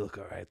 yeah, you look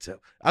all right, too.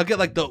 I'll get,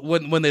 like, the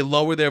when they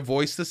lower their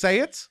voice to say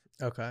it.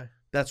 Okay.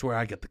 That's where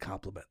I get the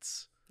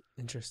compliments.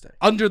 Interesting.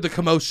 Under the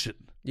commotion,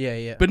 Yeah,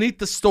 yeah. beneath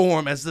the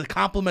storm, as the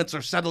compliments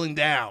are settling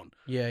down,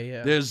 Yeah,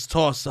 yeah. there's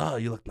toss. Oh,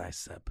 you look nice,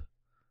 Seb.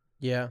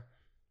 Yeah.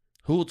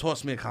 Who will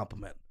toss me a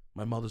compliment?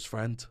 My mother's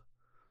friend.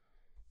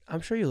 I'm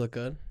sure you look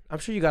good. I'm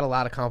sure you got a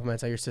lot of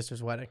compliments at your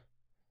sister's wedding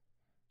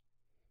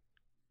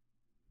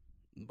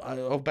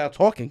About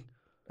talking.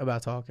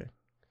 about talking.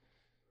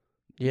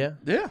 Yeah,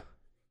 Yeah.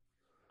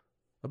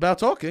 About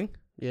talking.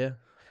 yeah.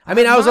 I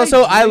mean, I was My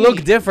also, I look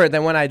dream- different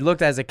than when I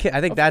looked as a kid.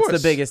 I think Of that's the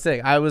course. biggest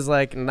thing. I was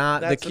like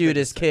not That's the the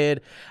cutest biggest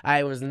kid.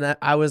 I was not,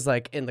 I was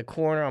like in the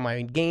corner on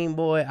my Game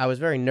Boy. I was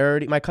very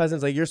nerdy. My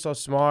cousin's like, you're so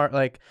smart.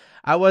 Like,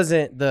 I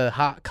wasn't the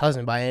hot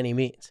cousin by any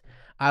means.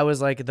 I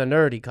was like the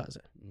nerdy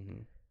cousin.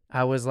 Mm-hmm.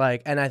 I was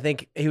like, and I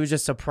think he was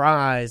just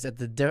surprised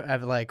at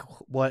at like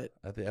what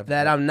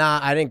that I'm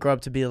not. I didn't grow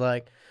up to be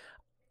like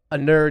a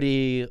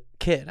nerdy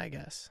kid, I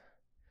guess.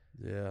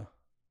 Yeah.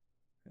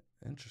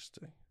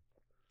 Interesting.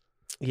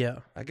 Yeah.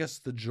 I guess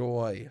the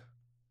joy,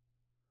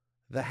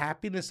 the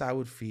happiness I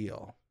would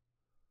feel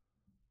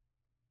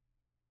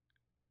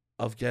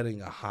of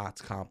getting a hot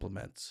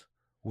compliment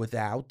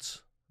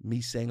without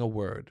me saying a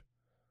word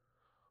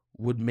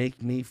would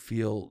make me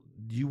feel,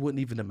 you wouldn't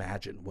even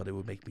imagine what it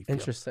would make me feel.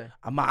 Interesting.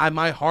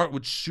 My heart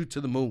would shoot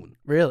to the moon.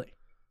 Really?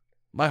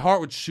 My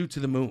heart would shoot to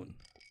the moon.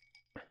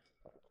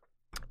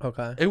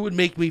 Okay. It would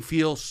make me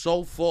feel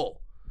so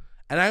full.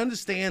 And I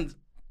understand.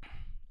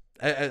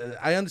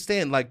 I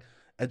understand. Like,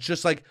 it's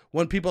just like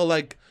when people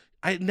like,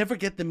 I never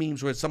get the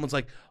memes where someone's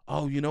like,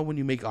 oh, you know, when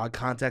you make eye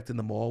contact in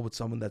the mall with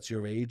someone that's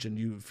your age and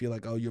you feel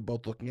like, oh, you're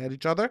both looking at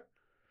each other.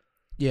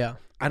 Yeah.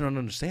 I don't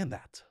understand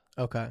that.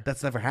 Okay.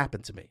 That's never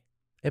happened to me.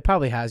 It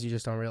probably has. You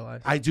just don't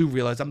realize. I do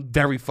realize I'm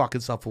very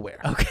fucking self-aware.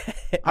 Okay.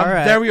 I'm All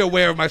right. very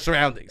aware of my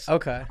surroundings.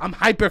 Okay. I'm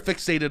hyper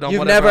fixated on You've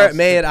whatever never else.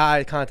 made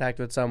eye contact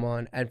with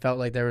someone and felt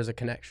like there was a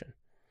connection.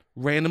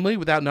 Randomly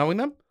without knowing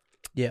them?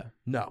 Yeah.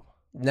 No.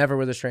 Never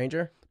with a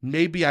stranger?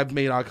 Maybe I've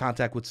made eye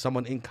contact with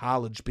someone in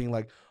college being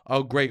like,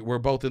 oh, great, we're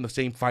both in the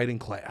same fighting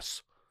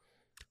class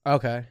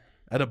Okay.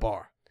 at a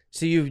bar.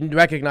 So you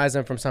recognize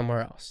them from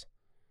somewhere else?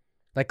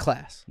 Like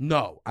class?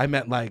 No, I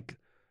meant like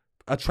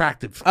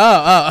attractive.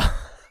 Oh.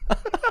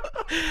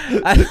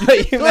 I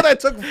thought you Thought meant, I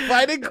took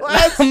fighting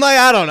class? I'm like,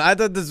 I don't know. I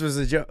thought this was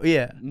a joke.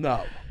 Yeah.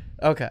 No.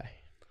 Okay.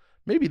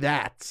 Maybe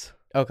that.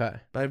 Okay.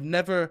 But I've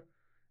never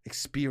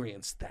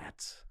experienced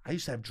that. I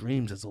used to have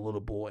dreams as a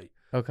little boy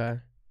Okay.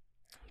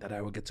 that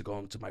I would get to go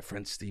into my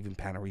friend Stephen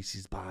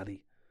Panarisi's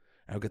body.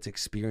 I would get to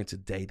experience a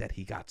day that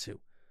he got to.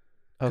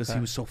 Because Okay.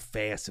 he was so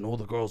fast and all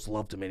the girls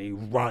loved him and he'd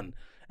run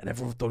and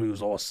everyone thought he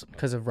was awesome.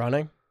 Because of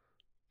running?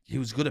 He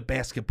was good at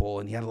basketball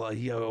and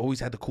he always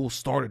had the cool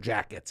starter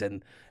jackets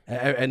and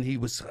he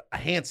was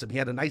handsome. He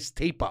had a nice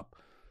tape up.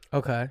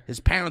 Okay. His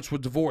parents were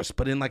divorced,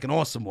 but in like an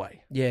awesome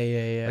way. Yeah,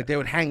 yeah, yeah. Like they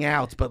would hang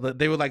out, but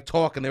they would like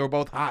talk, and they were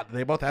both hot.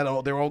 They both had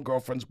their own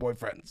girlfriends,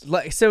 boyfriends.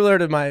 Like similar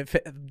to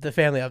the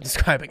family I'm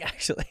describing,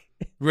 actually.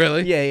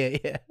 Really? Yeah, yeah,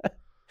 yeah.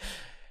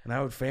 And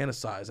I would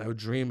fantasize. I would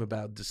dream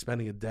about just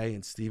spending a day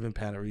in Stephen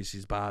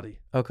Panarisi's body.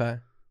 Okay.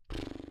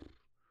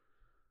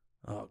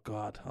 Oh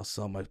God, I'll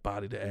sell my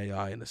body to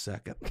AI in a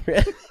second.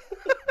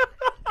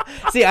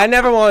 See, I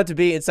never wanted to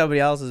be in somebody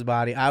else's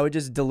body. I would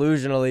just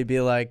delusionally be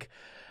like,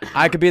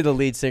 I could be the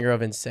lead singer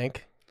of NSYNC.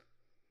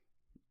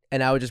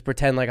 And I would just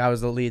pretend like I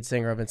was the lead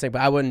singer of NSYNC.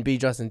 But I wouldn't be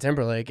Justin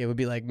Timberlake. It would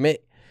be like me.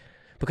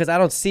 Because I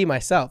don't see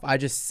myself. I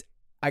guess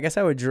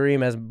I would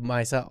dream as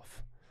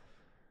myself.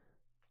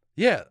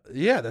 Yeah,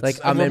 that's Like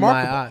I'm in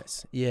my remarkable.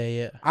 eyes. Yeah,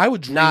 yeah. I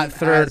would dream Not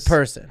third as-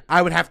 person.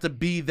 I would have to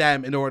be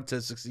them in order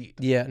to succeed.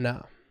 Yeah,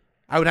 no.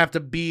 I would have to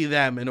be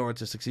them in order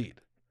to succeed.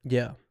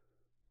 Yeah.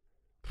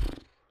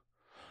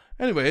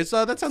 Anyways,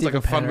 that sounds like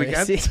a fun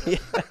weekend. Yeah.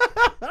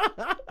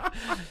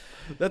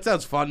 That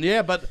sounds fun,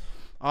 yeah, but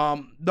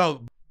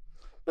no.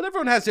 But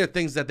everyone has their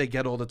things that they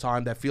get all the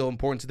time that feel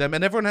important to them,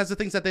 and everyone has the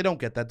things that they don't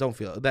get that don't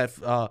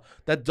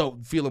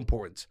feel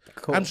important.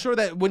 Cool. I'm sure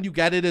that when you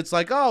get it, it's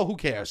like, oh, who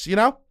cares, you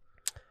know?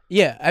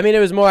 Yeah, I mean, it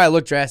was more I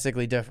looked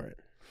drastically different.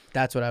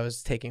 That's what I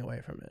was taking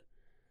away from it.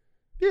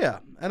 Yeah,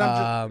 and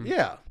I'm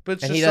yeah, but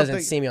it's And just he doesn't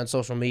something. see me on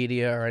social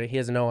media or he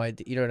has no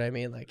idea. You know what I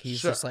mean? Like he's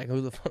Sure. just like, who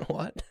the fuck?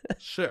 What?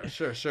 Sure.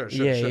 Yeah, Sure.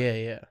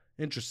 yeah.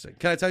 Interesting.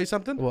 Can I tell you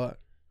something? What?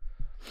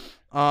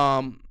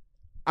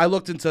 I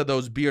looked into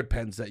those beard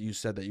pens that you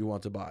said that you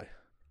want to buy.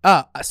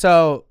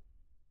 So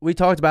we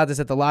talked about this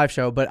at the live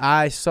show, but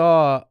I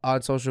saw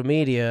on social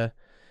media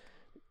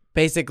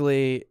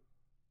basically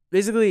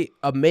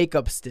a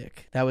makeup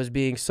stick that was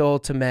being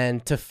sold to men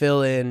to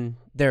fill in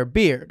their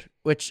beard,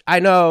 which I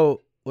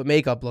know what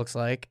makeup looks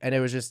like, and it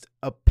was just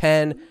a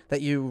pen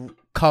that you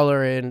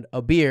color in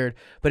a beard,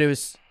 but it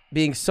was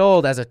being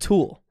sold as a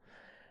tool.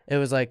 It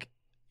was like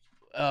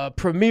a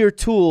premier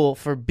tool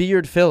for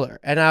beard filler,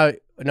 and I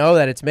know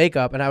that it's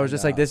makeup, and I was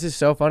just like, this is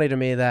so funny to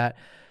me that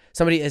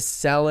somebody is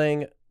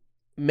selling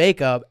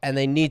makeup and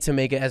they need to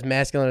make it as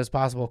masculine as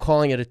possible,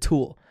 calling it a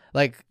tool.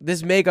 Like,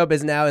 this makeup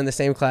is now in the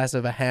same class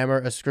of a hammer,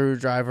 a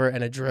screwdriver,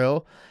 and a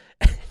drill.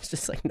 It's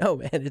just like, no,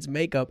 man, it's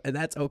makeup, and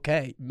that's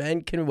okay.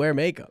 Men can wear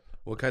makeup.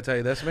 Well, can I tell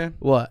you this, man?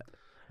 What?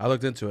 I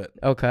looked into it.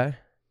 Okay.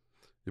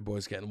 Your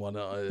boy's getting one.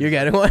 You're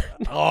getting one?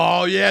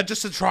 Oh yeah,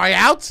 just to try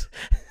out.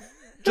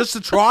 Just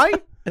to try.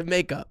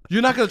 Makeup.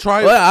 You're not gonna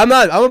try it. Well, I'm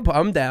not.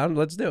 I'm down.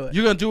 Let's do it.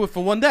 You're gonna do it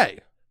for one day.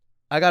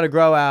 I gotta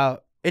grow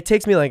out. It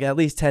takes me like at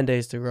least 10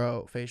 days to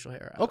grow facial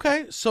hair out.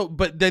 Okay, so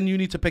but then you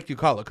need to pick your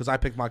color because I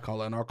picked my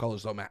color and our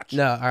colors don't match.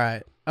 No, all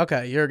right.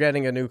 Okay, you're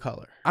getting a new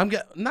color. I'm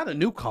not a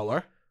new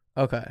color.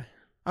 Okay.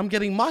 I'm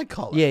getting my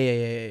color.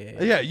 Yeah.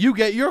 Yeah, you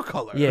get your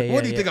color. Yeah,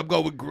 What do you yeah. think I'm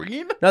going with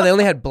green? No, they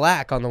only had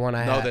black on the one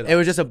I No, had. they don't. It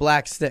was just a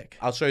black stick.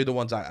 I'll show you the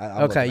ones I'm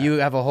Okay, looking you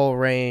at. have a whole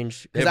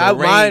range. They Because have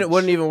a mine range.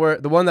 wouldn't even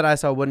work. The one that I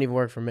saw wouldn't even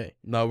work for me.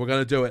 No, we're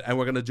gonna do it, and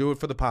we're gonna do it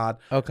for the pod.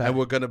 Okay. And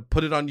we're gonna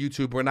put it on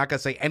YouTube. We're not gonna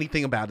say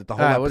anything about it the All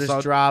whole right, episode. we'll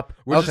just drop.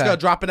 We're just gonna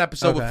drop an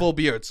episode with Okay. full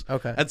beards.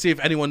 Okay. And see if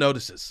anyone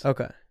notices.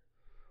 Okay.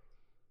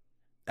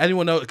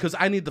 Anyone know? Because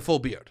I need the full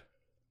beard.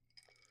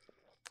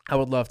 I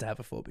would love to have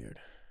a full beard.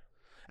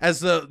 As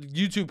the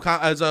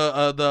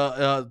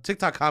the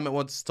TikTok comment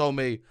once told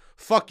me,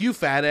 "Fuck you,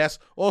 fat ass."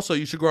 Also,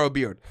 you should grow a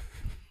beard.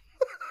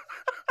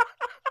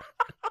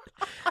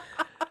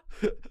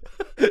 It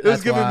was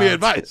That's giving me wild.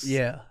 advice.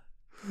 Yeah.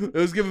 It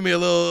was giving me a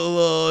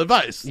little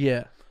advice.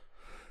 Yeah.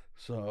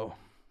 So,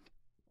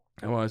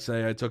 I want to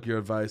say I took your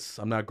advice.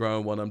 I'm not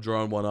growing one. I'm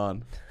drawing one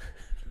on.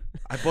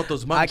 I bought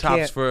those mutton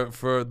chops for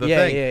the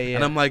thing, yeah.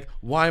 and I'm like,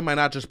 why am I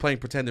not just playing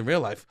pretend in real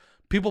life?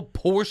 People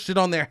pour shit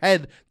on their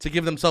head to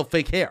give themselves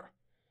fake hair.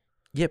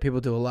 Yeah,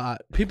 people do a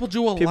lot. People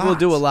do a lot. People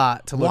do a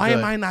lot to look Why good.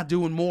 am I not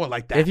doing more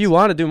like that? If you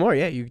want to do more,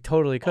 yeah, you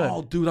totally could.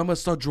 Oh, dude, I'm gonna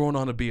start drawing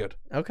on a beard.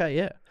 Okay,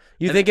 yeah.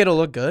 You think it'll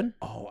look good?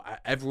 Oh,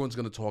 everyone's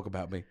gonna talk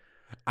about me.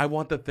 I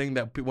want the thing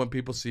that when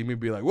people see me,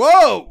 be like,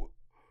 "Whoa,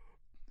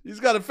 he's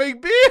got a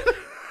fake beard."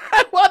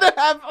 I want to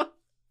have.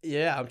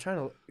 Yeah, I'm trying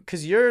to,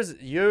 cause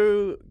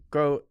you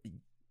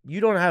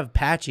don't have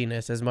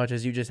patchiness as much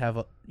as you just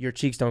have your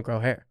cheeks don't grow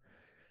hair.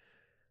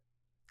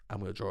 I'm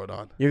gonna draw it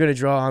on. You're gonna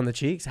draw on the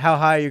cheeks. How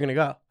high are you gonna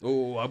go?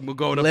 Oh, I'm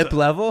going up. Lip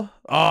level?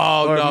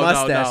 Oh or no,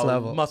 mustache no.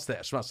 level?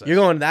 Mustache. You're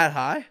going that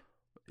high?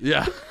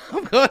 Yeah,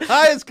 I'm going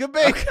high as could be.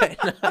 Okay,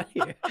 not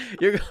here.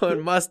 You're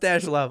going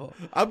mustache level,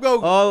 I'm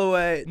going. all the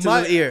way to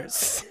My- the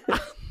ears.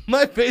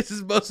 My face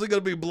is mostly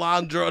gonna be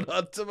blonde drawn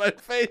onto my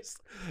face,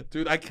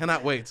 dude. I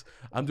cannot wait.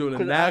 I'm doing a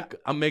 'Cause neck.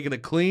 I'm making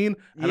it clean,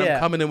 and I'm Yeah.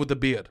 coming in with the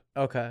beard.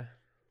 Okay.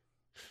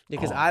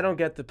 Because Oh. I don't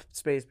get the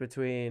space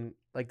between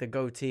like the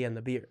goatee and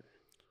the beard.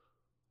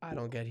 I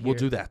don't get here. We'll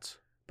do that.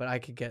 But I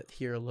could get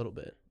here a little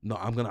bit. No,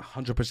 I'm gonna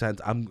 100%.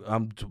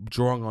 I'm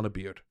drawing on a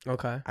beard.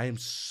 Okay. I am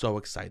so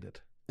excited.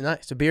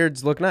 Nice. The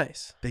beards look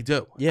nice. They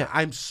do. Yeah.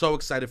 I'm so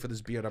excited for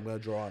this beard I'm gonna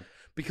draw on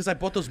because I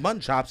bought those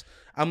mutton chops.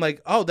 I'm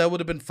like, oh, that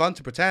would have been fun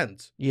to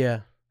pretend.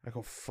 Yeah. I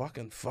go,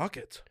 fucking fuck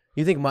it.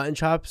 You think mutton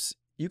chops?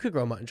 You could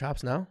grow mutton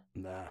chops now?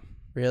 Nah,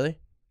 Really?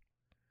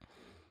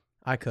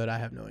 I could. I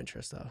have no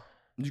interest though.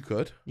 you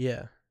could.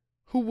 Yeah.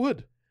 Who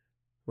would?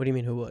 What do you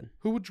mean? Who would?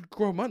 Who would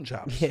grow mutton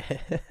chops? Yeah.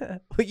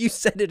 Well, you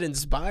said it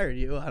inspired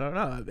you. I don't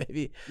know.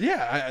 Maybe.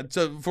 Yeah,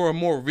 for a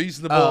more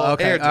reasonable Oh,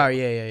 okay. hair Oh, type.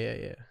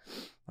 yeah.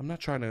 I'm not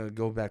trying to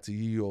go back to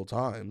ye old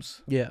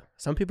times Yeah.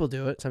 Some people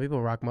do it. Some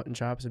people rock mutton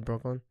chops in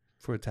Brooklyn.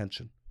 for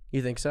attention.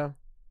 You think so?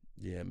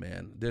 Yeah,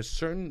 man. There's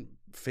certain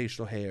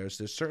facial hairs,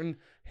 there's certain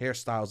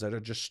hairstyles that are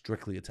just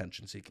strictly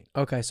attention seeking.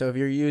 Okay. So if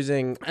you're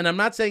using, And I'm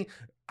not saying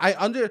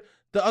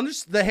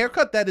the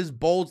haircut that is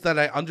bold that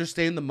I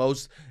understand the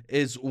most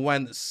is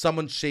when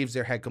someone shaves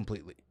their head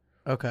completely.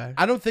 okay.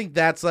 I don't think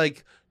that's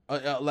like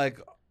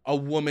a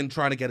woman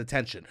trying to get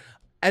attention.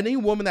 Any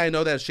woman that I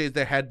know that has shaved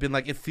their head been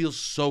like, it feels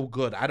so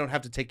good. I don't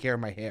have to take care of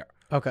my hair.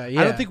 Okay.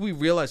 Yeah. I don't think we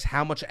realize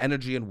how much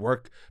energy and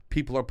work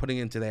people are putting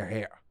into their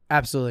hair.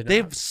 Absolutely. They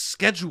Not. have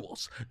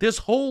schedules.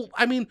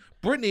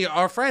 Brittany,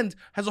 our friend,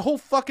 has a whole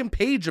fucking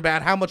page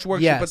about how much work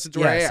she puts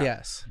into her hair.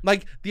 Yes.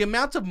 Like the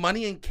amount of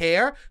money and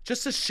care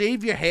just to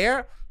shave your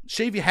head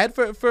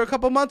for a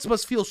couple months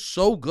must feel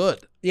so good.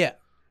 Yeah.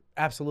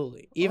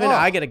 Absolutely. Even Oh.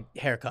 I get a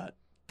haircut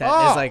that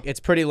is Oh. like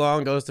it's pretty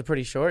long, goes to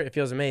pretty short. It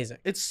feels amazing.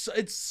 It's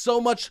so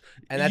much,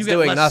 And that's you get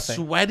doing less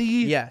nothing. sweaty.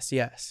 Yes.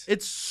 Yes.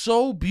 It's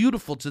so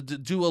beautiful to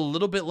do a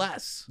little bit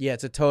less. Yeah.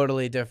 It's a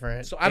totally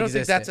different. So I don't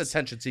think that's existence.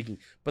 attention seeking,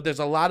 but there's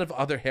a lot of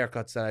other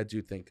haircuts that I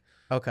do think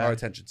Okay. are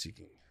attention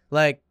seeking.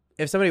 Like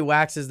if somebody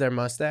waxes their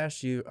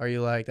mustache, are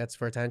you like that's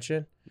for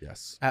attention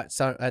Yes. at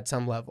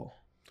some level?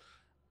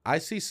 I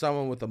see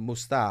someone with a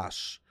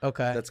mustache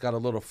Okay. that's got a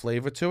little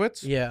flavor to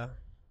it. Yeah.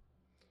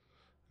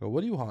 Or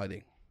what are you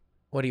hiding?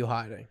 What are you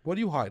hiding? What are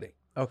you hiding?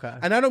 Okay.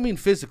 And I don't mean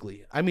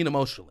physically. I mean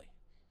emotionally.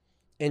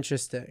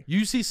 Interesting.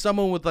 You see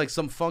someone with like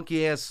some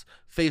funky ass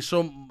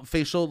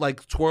facial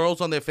like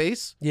twirls on their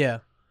face. Yeah.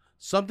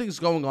 Something's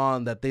going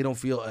on that they don't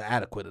feel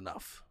adequate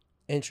enough.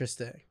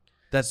 Interesting.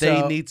 That they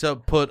So- need to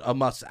put a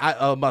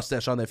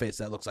mustache on their face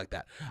that looks like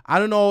that. I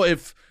don't know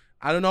if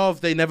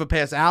they never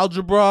passed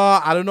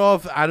algebra. I don't know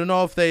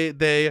if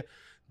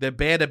they're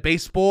bad at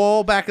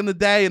baseball back in the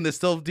day and they're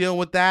still dealing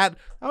with that.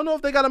 I don't know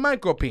if they got a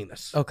micro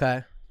penis.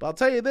 Okay. But I'll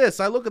tell you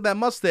this, I look at that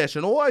mustache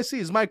and all I see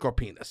is micro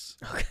penis.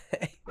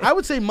 Okay. I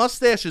would say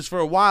mustaches for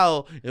a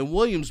while in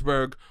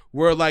Williamsburg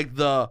were like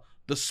the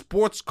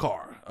sports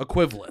car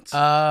equivalent.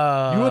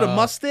 Oh. You had a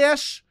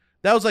mustache,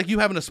 That was like you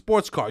having a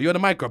sports car. You had a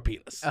micro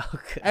penis.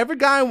 Okay. Every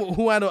guy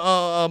who had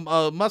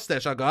a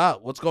mustache, I go,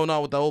 what's going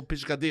on with the whole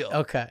Piscadillo?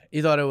 Okay.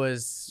 You thought it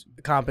was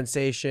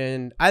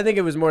compensation. I think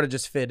it was more to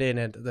just fit in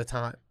at the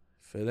time.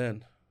 Fit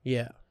in.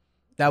 Yeah.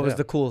 That was Yeah.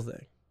 the cool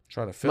thing.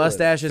 Trying to fill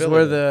Mustaches it.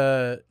 were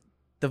the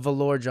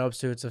velour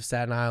jumpsuits of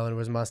Staten Island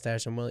was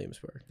mustache in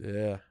Williamsburg.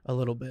 Yeah. A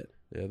little bit.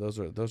 Yeah, those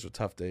were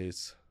tough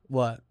days.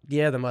 What?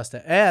 Yeah, the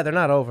mustache. Yeah, they're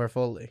not over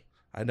fully.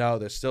 I know,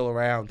 they're still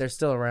around. They're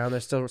still around.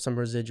 There's still some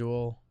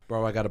residual.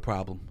 Bro, I got a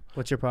problem.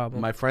 What's your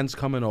problem? My friend's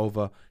coming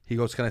over. He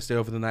goes, can I stay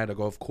over the night? I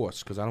go, of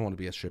course, because I don't want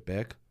to be a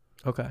shitbag.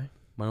 Okay.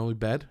 My only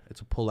bed,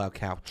 it's a pull-out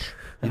couch.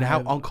 You know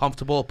how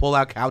uncomfortable a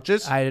pull-out couch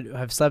is? I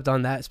have slept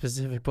on that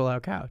specific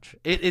pull-out couch.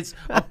 It's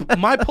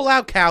my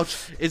pull-out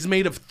couch is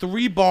made of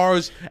 3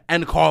 bars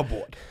and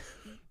cardboard.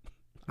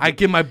 I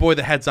give my boy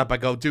the heads up. I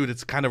go, dude,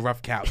 it's a kind of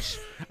rough couch.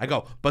 I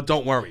go, but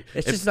don't worry.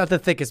 It's just not the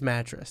thickest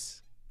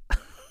mattress.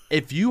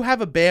 If you have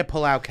a bad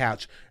pull-out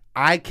couch,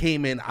 I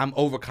came in, I'm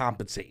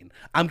overcompensating.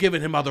 I'm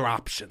giving him other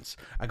options.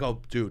 I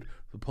go, dude,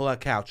 the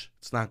pull-out couch,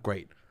 it's not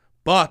great.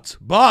 But,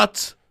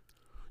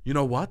 you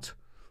know what?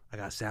 I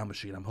got a sound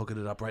machine. I'm hooking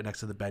it up right next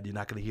to the bed. You're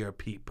not going to hear a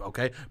peep,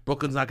 okay?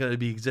 Brooklyn's not going to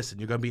be existing.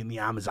 You're going to be in the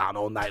Amazon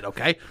all night,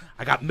 okay?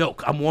 I got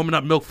milk. I'm warming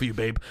up milk for you,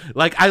 babe.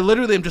 Like, I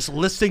literally am just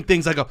listing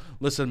things. I go,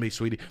 listen to me,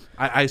 sweetie.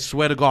 I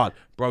swear to God,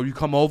 bro, you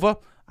come over,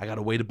 I got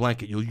a weighted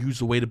blanket. You'll use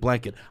the weighted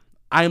blanket.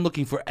 I am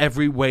looking for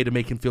every way to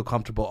make him feel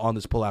comfortable on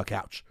this pull-out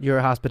couch. You're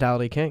a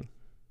hospitality king.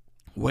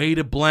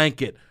 Weighted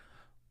blanket,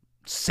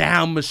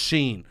 sound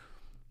machine,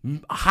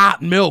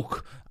 hot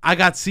milk. I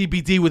got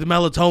CBD with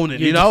melatonin,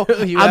 you know?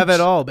 You have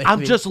it all, baby.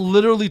 I'm just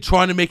literally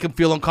trying to make him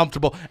feel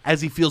uncomfortable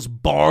as he feels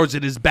bars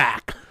in his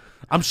back.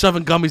 I'm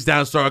shoving gummies down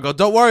his throat. I go,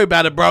 don't worry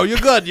about it, bro. You're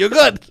good. You're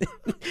good.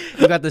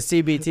 You got the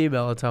CBT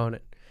melatonin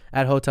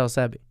at Hotel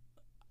Sebi.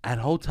 At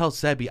Hotel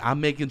Sebi, I'm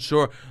making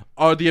sure,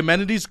 are the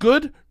amenities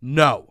good?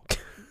 No.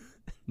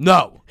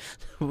 No.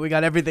 We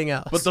got everything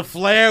else. But the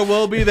flair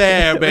will be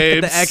there,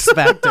 babes. The X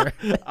factor.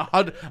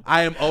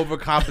 I am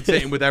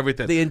overcompensating with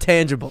everything. The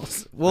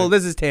intangibles. Well,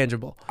 this is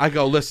tangible. I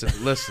go, listen.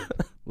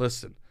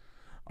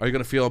 Are you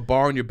going to feel a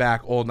bar on your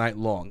back all night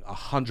long?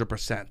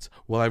 100%.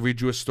 Will I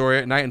read you a story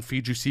at night and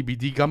feed you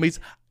CBD gummies?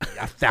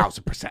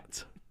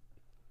 1,000%.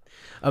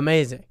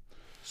 Amazing.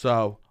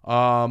 So,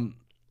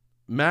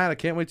 Matt, I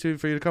can't wait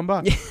for you to come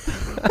by.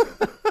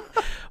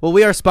 Well,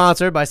 we are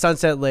sponsored by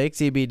Sunset Lake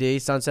CBD.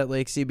 Sunset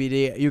Lake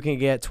CBD. You can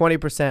get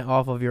 20%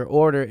 off of your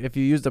order if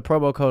you use the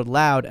promo code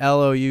LOUD,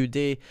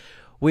 L-O-U-D.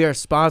 We are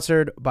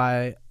sponsored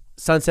by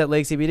Sunset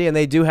Lake CBD, and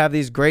they do have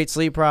these great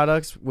sleep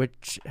products,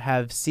 which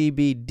have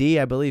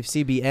CBD, I believe,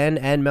 CBN,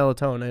 and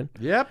melatonin.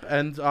 Yep,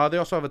 and they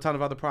also have a ton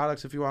of other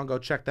products. If you want to go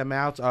check them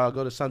out,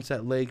 go to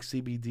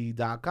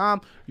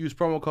sunsetlakecbd.com. Use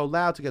promo code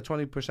LOUD to get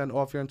 20%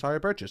 off your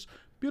entire purchase.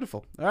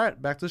 Beautiful. All right,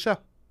 back to the show.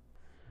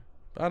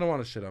 I don't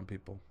want to shit on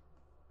people.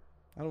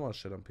 I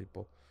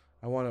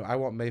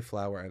want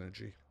Mayflower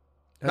energy.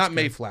 Not good.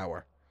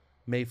 Mayflower.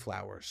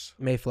 Mayflowers.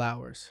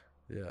 Mayflowers.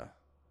 Yeah.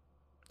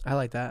 I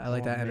like that. I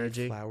like that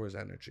energy. Mayflowers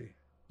energy.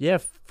 Yeah,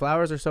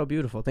 flowers are so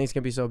beautiful. Things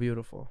can be so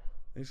beautiful.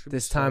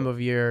 This time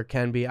of year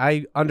can be.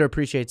 I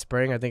underappreciate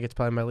spring. I think it's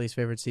probably my least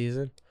favorite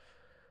season.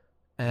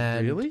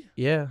 And really?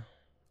 Yeah.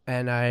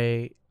 And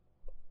I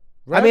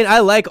mean, I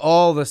like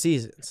all the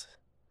seasons.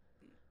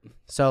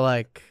 So,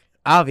 like,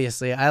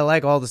 obviously, I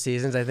like all the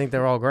seasons. I think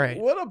they're all great.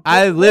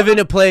 I live in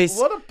a place.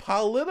 What a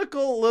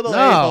political little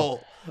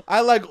a-hole.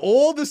 I like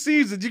all the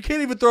seasons. You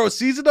can't even throw a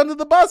season under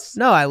the bus?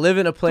 No, I live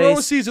in a place. Throw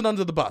a season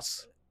under the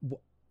bus.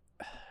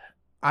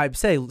 I'd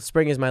say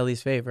spring is my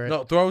least favorite.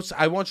 No,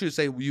 I want you to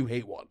say you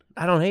hate one.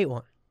 I don't hate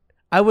one.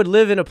 I would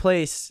live in a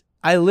place.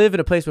 I live in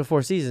a place with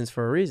 4 seasons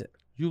for a reason.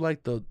 You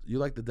like the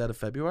dead of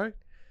February?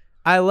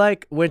 I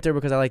like winter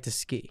because I like to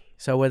ski.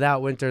 So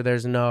without winter,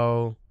 there's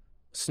no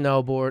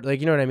snowboard. Like,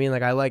 you know what I mean?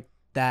 Like, I like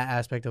that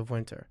aspect of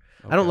winter.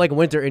 Okay. I don't like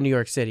winter in New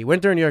York City.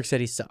 Winter in New York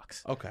City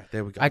sucks. Okay,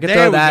 there we go. I could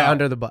throw that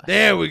under the bus.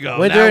 There we go.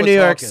 Winter in New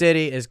York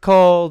City is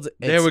cold.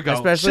 There we go.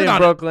 Especially in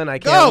Brooklyn. I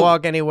can't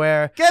walk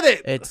anywhere. Get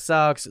it. It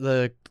sucks.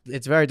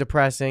 It's very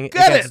depressing. It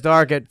gets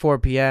dark at 4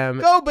 p.m.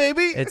 Go,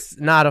 baby. It's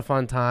not a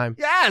fun time.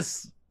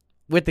 Yes.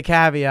 With the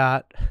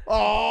caveat.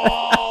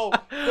 Oh.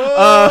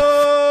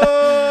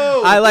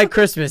 I like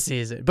Christmas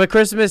season, but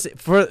Christmas,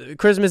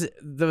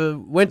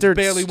 the winter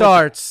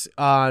starts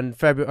on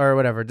December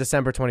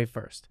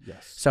 21st.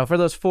 Yes. So for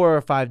those 4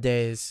 or 5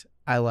 days,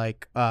 I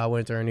like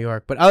winter in New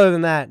York. But other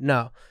than that,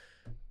 no.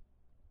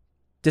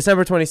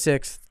 December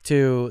 26th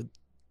to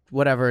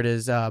whatever it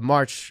is,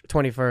 March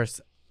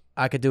 21st,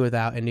 I could do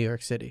without in New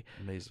York City.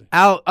 Amazing.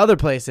 Other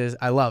places,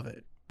 I love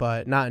it,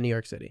 but not in New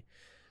York City.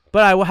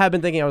 But I have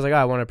been thinking, I was like,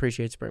 I want to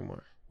appreciate spring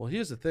more. Well,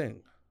 here's the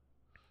thing.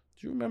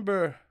 Do you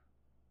remember?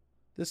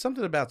 There's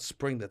something about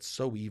spring that's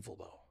so evil,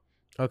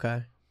 though.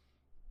 Okay.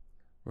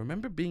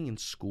 Remember being in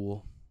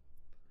school?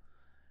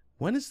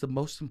 When is the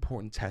most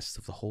important test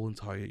of the whole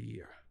entire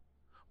year?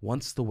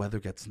 Once the weather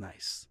gets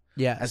nice.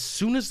 Yeah. As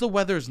soon as the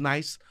weather is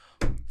nice,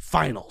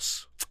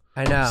 finals.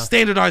 I know.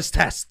 Standardized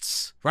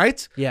tests,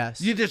 right? Yes.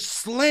 You just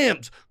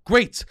slammed.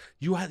 Great.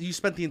 You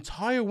spent the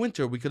entire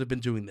winter. We could have been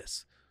doing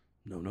this.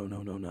 No.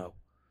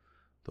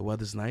 The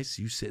weather's nice.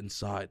 You sit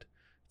inside.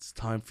 It's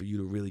time for you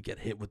to really get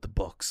hit with the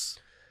books.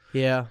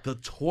 Yeah. The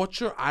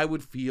torture I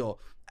would feel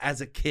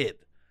as a kid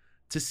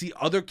to see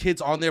other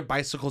kids on their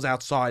bicycles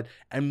outside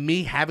and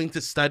me having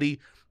to study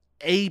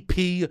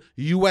AP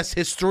U.S.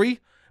 history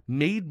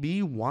made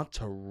me want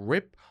to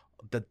rip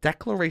the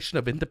Declaration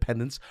of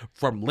Independence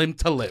from limb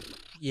to limb.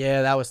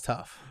 Yeah, that was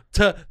tough.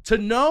 To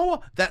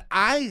know that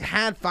I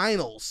had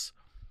finals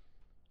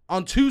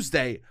on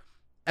Tuesday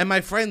and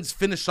my friends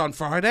finished on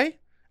Friday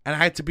and I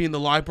had to be in the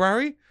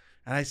library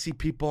and I see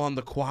people on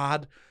the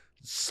quad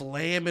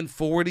slamming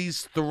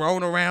 40s,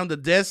 throwing around the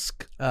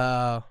disc.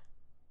 I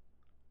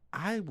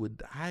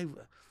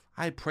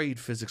prayed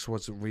physics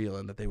wasn't real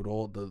and that they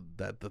would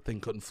that the thing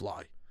couldn't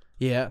fly.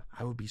 Yeah.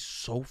 I would be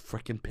so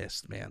freaking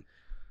pissed, man.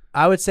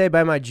 I would say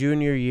by my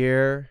junior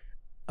year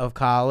of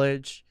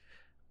college,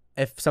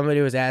 if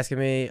somebody was asking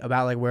me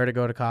about like where to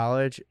go to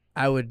college,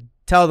 I would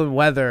tell them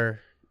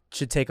weather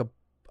should take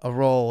a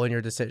role in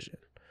your decision.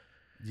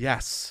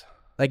 Yes.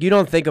 Like you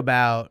don't think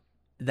about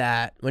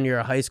that when you're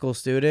a high school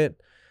student.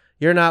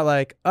 You're not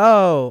like,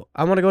 oh,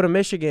 I want to go to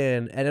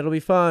Michigan and it'll be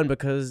fun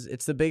because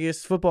it's the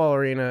biggest football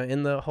arena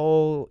in the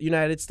whole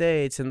United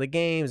States and the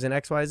games and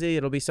XYZ.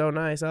 It'll be so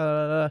nice.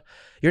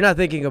 You're not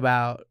thinking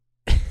about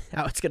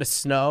how it's going to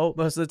snow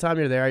most of the time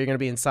you're there. You're going to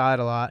be inside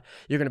a lot.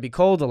 You're going to be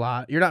cold a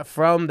lot. You're not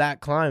from that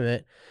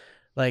climate.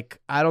 Like,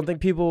 I don't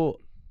think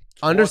people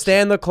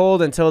understand the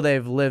cold until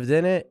they've lived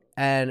in it.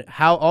 And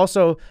how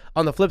also,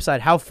 on the flip side,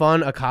 how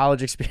fun a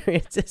college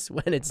experience is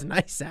when it's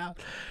nice out.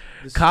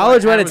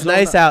 College when it's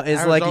nice out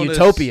is like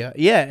utopia.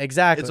 Yeah,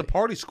 exactly. It's a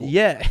party school.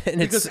 Yeah. And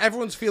because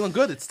everyone's feeling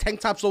good. It's tank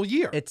tops all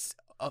year. It's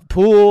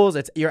pools.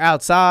 You're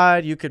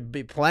outside. You could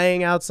be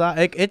playing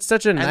outside. It's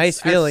such a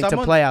nice feeling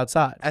to play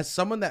outside. As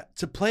someone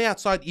to play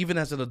outside even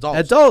as an adult.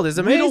 Adult is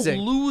amazing.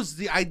 We don't lose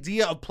the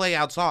idea of play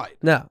outside.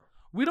 No.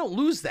 We don't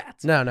lose that.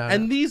 No.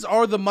 And these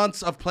are the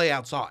months of play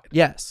outside.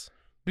 Yes.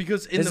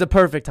 Because it's the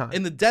perfect time.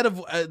 In the dead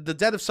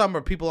of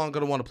summer, people aren't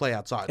going to want to play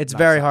outside. It's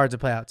very hard to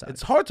play outside.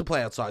 It's hard to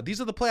play outside.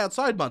 These are the play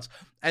outside months.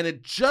 And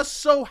it just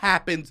so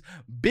happens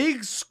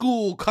big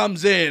school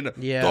comes in.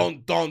 Yeah.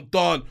 Dun, dun,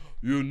 dun.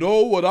 You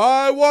know what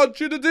I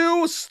want you to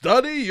do?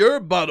 Study your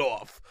butt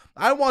off.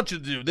 I want you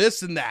to do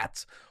this and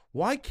that.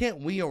 Why can't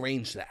we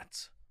arrange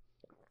that?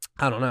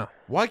 I don't know.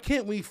 Why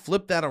can't we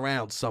flip that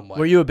around somewhere?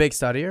 Were you a big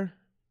studier?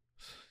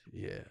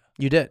 Yeah.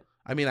 You did?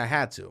 I mean, I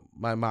had to.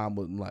 My mom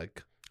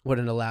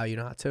wouldn't allow you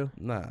not to?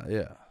 Nah,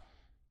 yeah.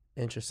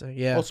 Interesting.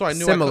 Yeah. Also, I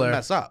knew I couldn't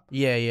mess up.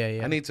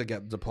 Yeah. I need to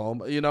get a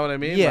diploma. You know what I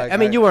mean? Yeah. Like, I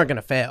mean, you weren't going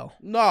to fail.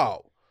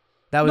 No.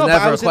 That was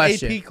never I was a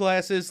question. in AP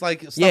classes,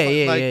 like stuff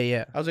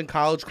yeah. I was in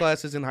college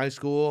classes in high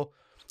school.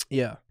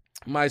 Yeah.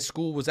 My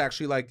school was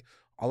actually like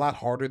a lot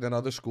harder than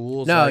other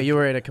schools. No, like, you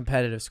were in a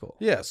competitive school.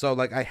 Yeah, so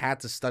like I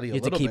had to study a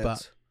little bit. You had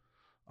to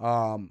keep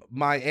up.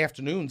 My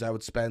afternoons I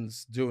would spend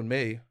doing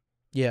me.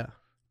 Yeah.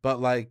 But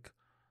like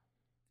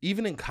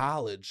even in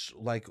college,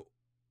 like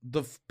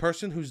the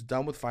person who's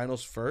done with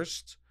finals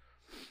first,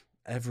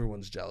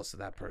 everyone's jealous of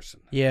that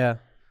person. Yeah.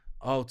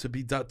 Oh, to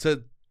be done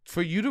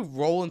for you to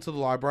roll into the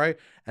library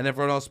and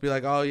everyone else be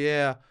like, oh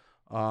yeah,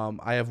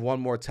 I have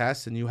one more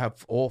test and you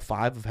have all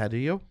 5 ahead of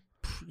you.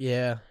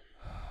 Yeah.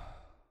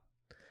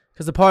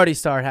 Because the parties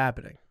start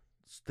happening.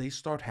 They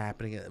start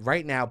happening.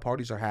 Right now,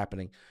 parties are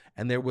happening,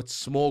 and they're with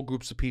small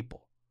groups of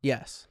people.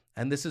 Yes.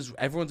 And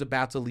everyone's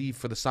about to leave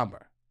for the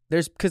summer.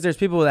 Because there's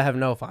people that have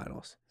no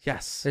finals.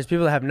 Yes. There's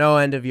people that have no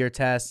end of year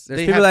tests. There's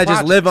They people have that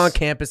just live projects. on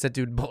campus that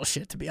do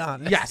bullshit, to be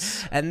honest.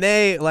 Yes. And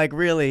they like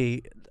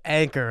really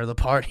anchor the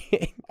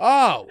partying.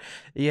 Oh.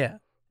 Yeah.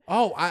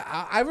 Oh,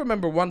 I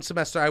remember one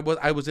semester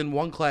I was in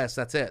one class.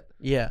 That's it.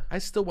 Yeah. I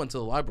still went to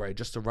the library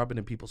just to rub it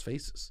in people's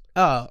faces.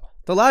 Oh,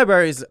 the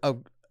library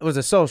was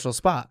a social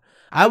spot.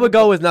 I would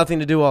go with nothing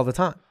to do all the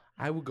time.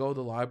 I would go to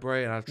the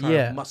library and I'd try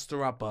to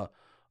muster up a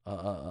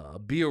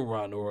beer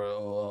run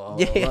or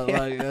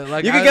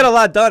like you could get a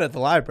lot done at the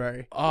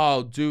library.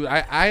 Oh, dude,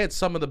 I had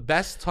some of the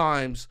best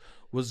times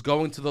was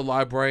going to the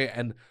library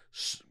and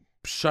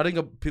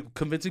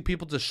convincing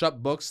people to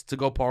shut books to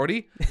go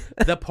party.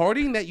 The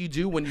partying that you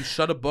do when you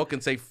shut a book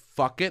and say,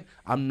 fuck it,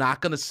 I'm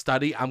not going to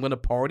study, I'm going to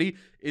party,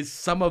 is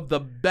some of the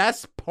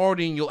best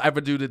partying you'll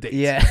ever do to date.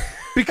 Yeah.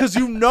 Because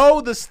you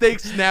know the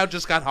stakes now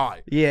just got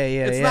high. Yeah.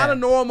 It's not a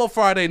normal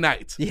Friday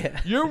night. Yeah.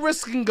 You're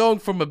risking going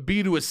from a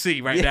B to a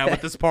C right now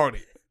with this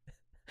party.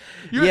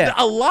 Yeah.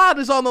 A lot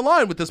is on the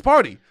line with this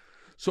party.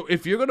 So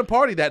if you're going to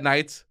party that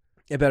night,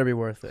 it better be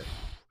worth it.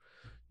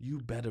 You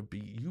better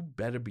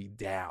be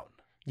down.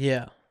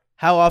 Yeah.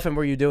 How often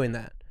were you doing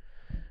that?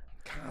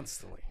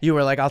 Constantly. You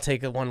were like, I'll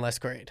take one less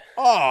grade.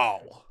 Oh.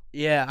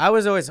 Yeah,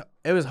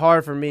 it was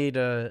hard for me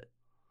to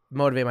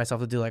motivate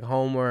myself to do like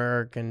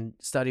homework and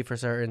study for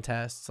certain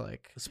tests,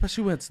 like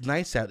especially when it's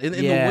nice out. In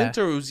the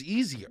winter it was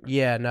easier.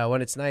 Yeah, no,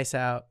 when it's nice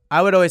out.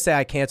 I would always say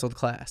I canceled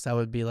class. That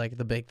would be like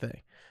the big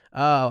thing.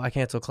 Oh, I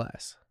canceled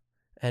class.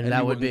 And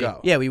that would be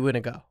go. Yeah, we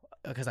wouldn't go.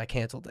 because I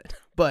canceled it.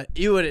 But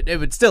it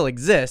would still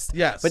exist.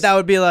 Yes. But that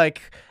would be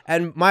like,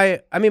 and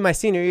my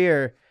senior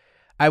year,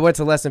 I went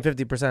to less than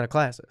 50% of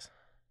classes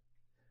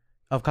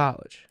of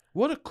college.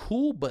 What a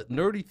cool but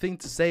nerdy thing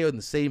to say in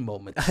the same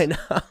moment. I know.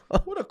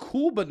 What a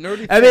cool but nerdy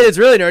thing. I mean, it's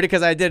really nerdy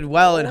because I did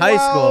well in high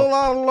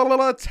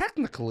school.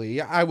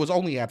 Technically, I was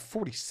only at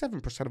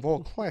 47% of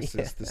all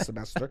classes this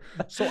semester,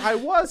 so I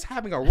was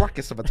having a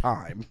ruckus of a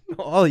time.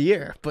 All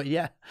year, but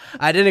yeah.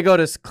 I didn't go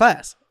to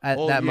class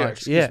All that year, much.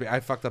 Excuse me, I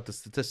fucked up the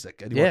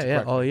statistic. And you want to Yeah,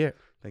 correct all me. year.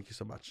 Thank you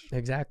so much.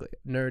 Exactly.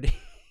 Nerdy.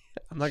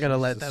 I'm not going to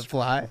let that Jesus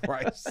fly.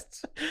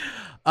 Christ.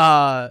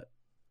 But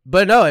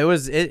no,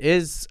 it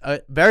is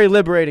a very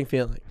liberating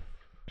feeling.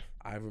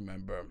 I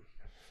remember. And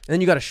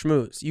then you got to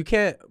schmooze. You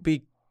can't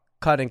be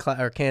cutting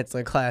or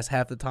canceling class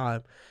half the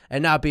time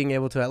and not being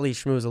able to at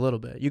least schmooze a little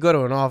bit. You go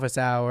to an office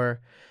hour.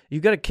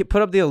 You got to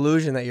put up the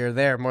illusion that you're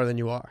there more than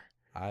you are.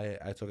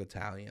 I took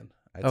Italian.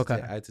 I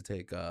had to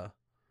take a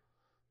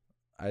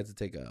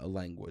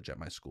language at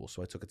my school,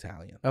 so I took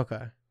Italian. Okay,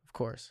 of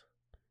course.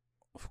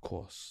 Of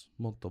course.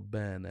 Molto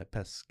bene,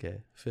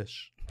 pesche,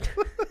 fish.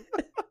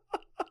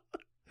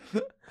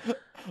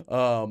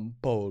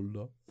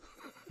 Pollo.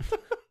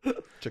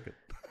 Chicken.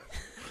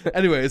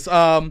 Anyways,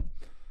 I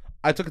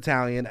took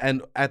Italian,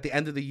 and at the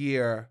end of the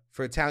year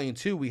for Italian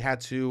 2, we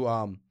had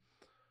to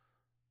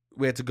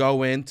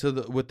go in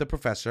with the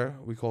professor.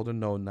 We called her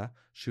Nonna.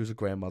 She was a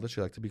grandmother.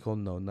 She liked to be called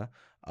Nonna.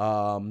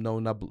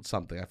 Nonna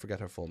something. I forget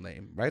her full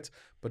name, right?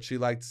 But she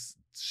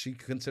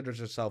considers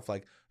herself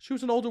like, she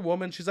was an older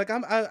woman. She's like,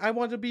 I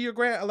want to be your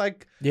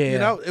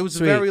it was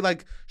Sweet. very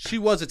like, she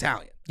was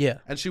Italian. Yeah.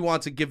 And she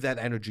wanted to give that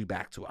energy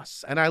back to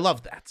us. And I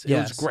love that. It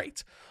Yes. was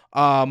great.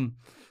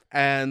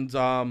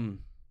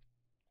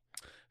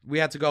 We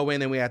had to go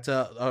in, and we had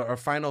to, our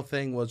final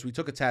thing was we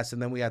took a test,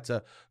 and then we had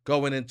to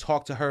go in and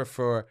talk to her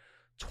for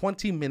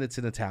 20 minutes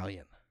in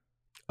Italian.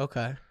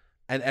 Okay.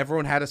 And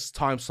everyone had a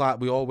time slot.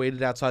 We all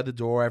waited outside the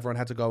door. Everyone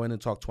had to go in and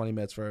talk 20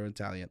 minutes for her in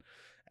Italian.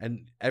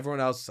 And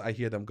everyone else, I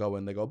hear them go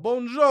in, they go,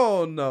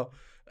 buongiorno.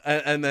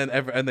 And then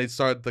they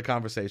start the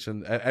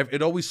conversation.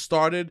 It always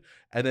started,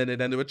 and then it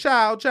ended with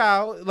ciao,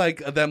 ciao, like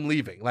them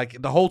leaving. Like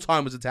the whole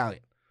time was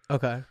Italian.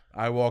 Okay.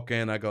 I walk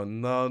in, I go,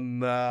 no,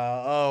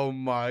 oh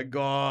my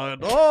God.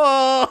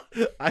 Oh,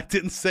 I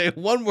didn't say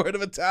one word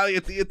of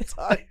Italian the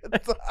entire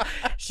time.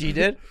 She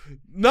did?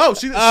 No,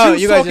 she Oh,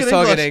 was you guys talking just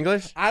talking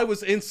English? I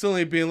was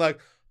instantly being like,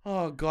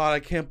 oh God, I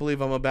can't believe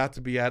I'm about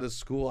to be out of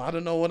school. I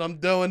don't know what I'm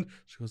doing.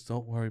 She goes,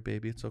 don't worry,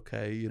 baby. It's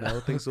okay. You know,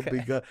 things will be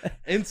good.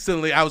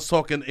 Instantly, I was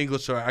talking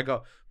English to her. I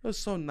go, it was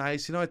so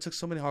nice. You know, I took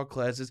so many hard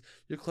classes.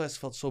 Your class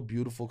felt so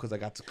beautiful because I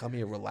got to come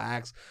here,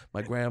 relax.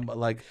 My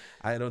grandma,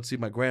 I don't see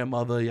my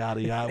grandmother,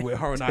 yada, yada. With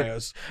her and I.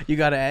 You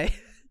got an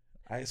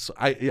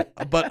Yeah,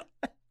 but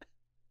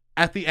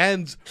at the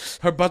end,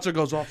 her buzzer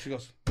goes off. She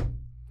goes,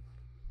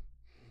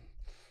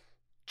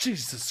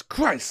 Jesus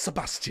Christ,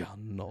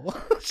 Sebastiano.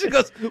 She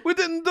goes, we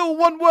didn't do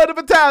one word of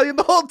Italian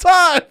the whole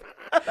time.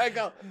 I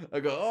go,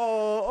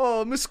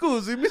 oh, mi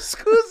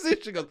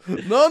scusi. She goes,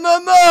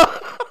 no.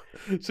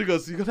 She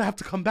goes, you're going to have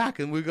to come back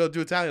and we're going to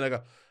do Italian. I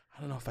go, I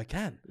don't know if I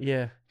can.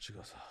 Yeah. She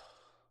goes, oh,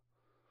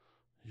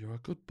 you're a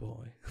good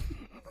boy.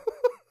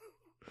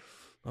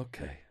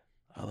 Okay,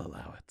 I'll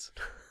allow it.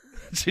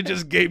 She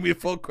just gave me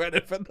full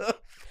credit for the...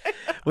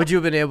 Would you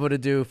have been able to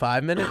do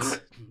 5 minutes?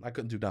 I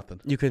couldn't do nothing.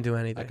 You couldn't do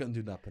anything. I couldn't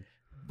do nothing.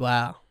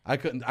 Wow. I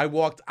couldn't. I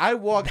walked.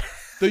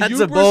 The That's a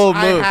hubris bold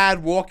I move.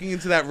 had walking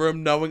into that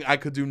room knowing I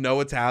could do no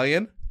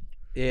Italian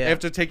Yeah.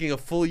 after taking a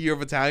full year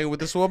of Italian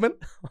with this woman.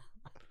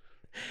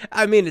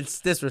 I mean, it's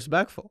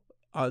disrespectful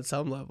on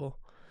some level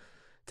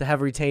to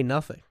have retained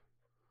nothing.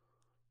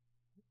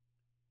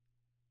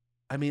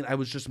 I mean, I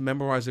was just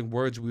memorizing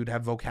words. We would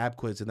have vocab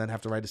quiz and then have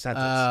to write a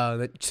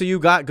sentence. So you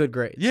got good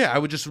grades. Yeah, I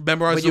would just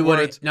memorize But the you words.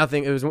 wouldn't,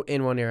 nothing, it was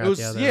in one ear, out It was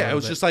the other. a it little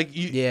was bit. just like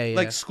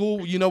like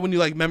school. You know when you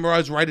like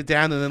memorize, write it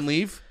down, and then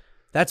leave.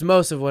 That's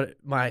most of what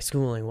my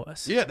schooling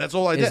was. Yeah, that's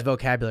all I Is did.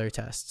 vocabulary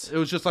tests. It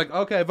was just like,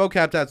 okay,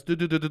 vocab test. Do.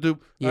 All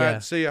Yeah.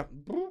 right, see ya.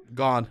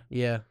 Gone.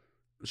 Yeah.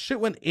 Shit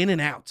went in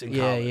and out in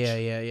college.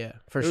 Yeah.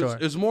 For It sure. was,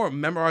 it was more a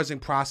memorizing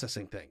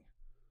processing thing.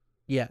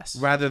 Yes.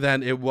 Rather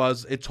than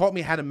it taught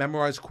me how to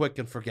memorize quick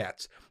and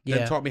forget. Yeah.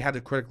 It taught me how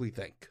to critically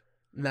think.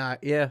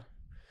 Yeah.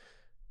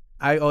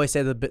 I always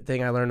say the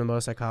thing I learned the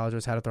most at college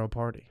was how to throw a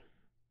party.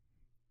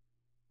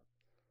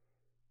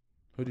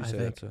 Who do you I say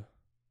think. that to?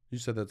 You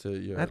said that to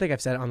your... I think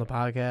I've said it on the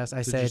podcast. I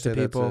Did say you it to say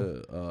people.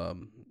 that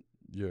to,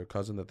 your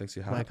cousin that thinks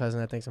you're hot? My cousin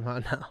that thinks I'm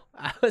hot now.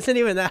 I wasn't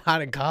even that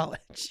hot in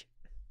college.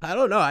 I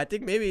don't know. I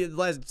think maybe the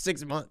last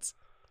 6 months.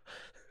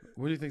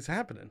 What do you think's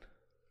happening?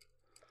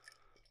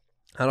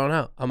 I don't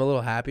know. I'm a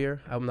little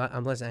happier. I'm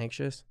less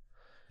anxious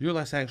You're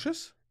less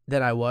anxious?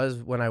 than I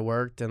was when I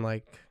worked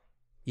and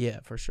yeah,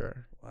 for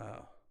sure.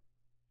 Wow.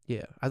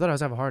 Yeah. I thought I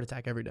was having a heart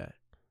attack every day.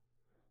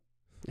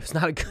 It was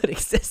not a good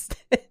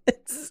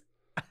existence.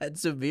 I had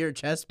severe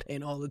chest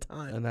pain all the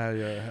time. And now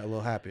you're a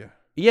little happier.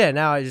 Yeah,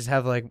 now I just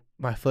have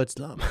my foot's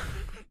numb.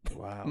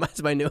 Wow.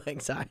 That's my new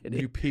anxiety.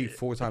 You pee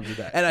 4 times a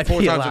day. And I 4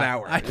 pee a times lot. an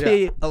hour. I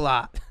pee a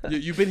lot.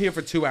 You've been here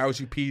for 2 hours.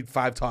 You peed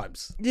 5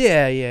 times.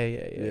 Yeah.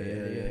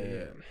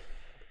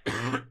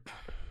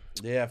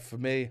 Yeah, for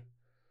me,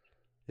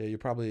 yeah, you're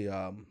probably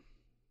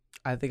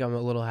I think I'm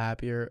a little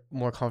happier,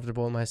 more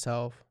comfortable in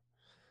myself,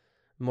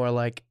 more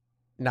like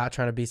not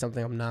trying to be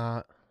something I'm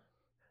not.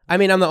 I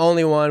mean, I'm the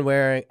only one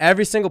wearing,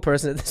 every single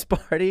person at this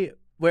party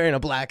wearing a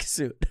black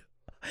suit.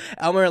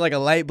 I'm wearing like a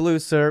light blue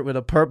shirt with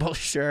a purple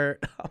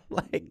shirt. I'm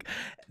like,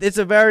 it's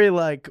a very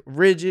like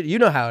rigid, you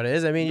know how it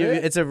is. I mean,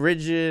 it's a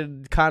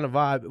rigid kind of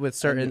vibe with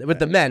certain, with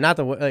the men, not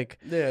the, like.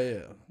 Yeah.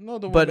 No,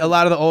 the but women. a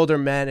lot of the older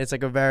men, it's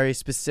like a very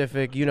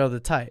specific, you know, the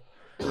type.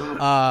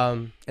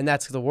 And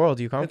that's the world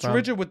you come It's from.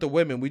 rigid with the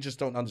women. We just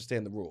don't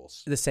understand the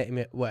rules. The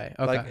same way.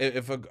 Okay.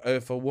 Like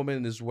if a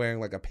woman is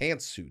wearing like a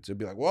pantsuit, it'd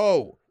be like,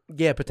 whoa.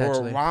 Yeah, Or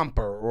potentially. a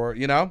romper, or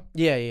you know,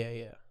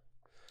 Yeah.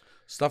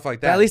 stuff like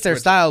But that. at least their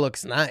Which- style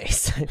looks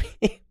nice. I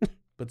mean,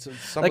 But some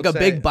like would a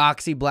say- big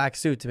boxy black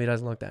suit to me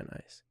doesn't look that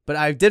nice. But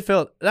I did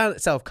feel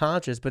not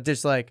self-conscious, but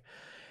just like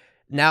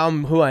now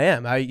I'm who I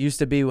am. I used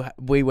to be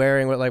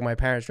wearing what like my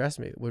parents dressed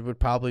me. Would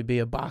probably be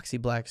a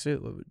boxy black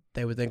suit.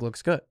 They would think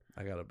looks good.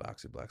 I got a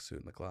boxy black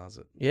suit in the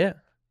closet. Yeah.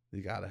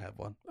 You gotta have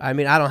one. I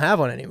mean, I don't have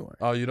one anymore.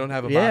 Oh, you don't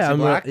have a boxy Yeah,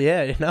 black?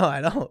 yeah, no, I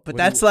don't. But What do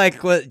that's you-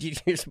 like what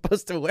you're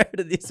supposed to wear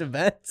to these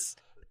events.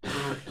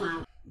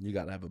 You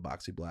gotta have a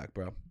boxy black,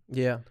 bro.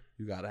 Yeah,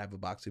 You gotta have a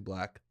boxy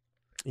black.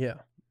 yeah.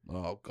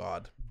 Oh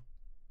God.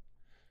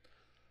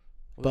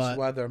 Well, But- this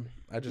weather,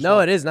 I just No,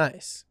 it is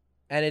nice,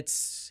 and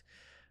it's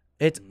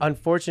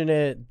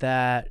unfortunate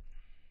that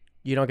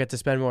you don't get to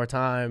spend more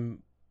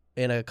time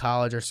in a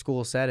college or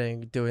school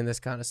setting doing this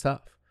kind of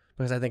stuff,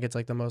 because I think it's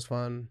like the most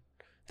fun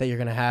that you're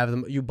gonna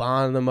have. You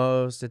bond the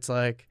most. It's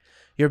like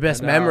your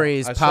best know.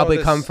 memories I saw probably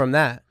this- come from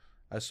that.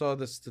 I saw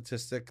this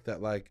statistic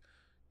that like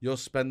you'll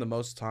spend the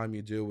most time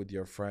you do with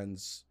your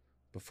friends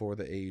before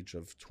the age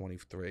of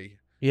 23.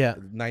 Yeah,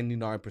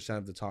 99%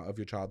 of the time of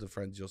your childhood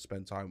friends you'll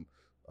spend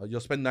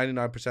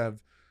 99%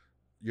 of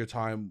your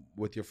time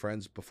with your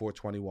friends before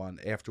 21.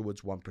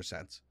 Afterwards,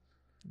 1%.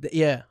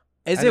 yeah.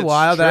 Is And it it's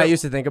wild that I true.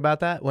 used to think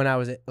about that when I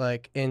was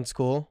like in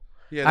school?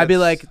 Yeah, I'd be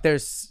that's- like,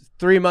 there's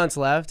 3 months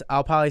left.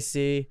 I'll probably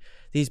see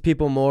these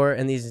people more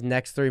in these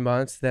next 3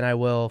 months than I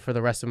will for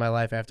the rest of my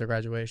life after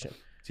graduation.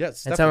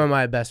 yes, And some of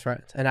my best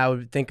friends. And I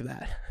would think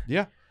that.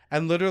 yeah,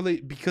 and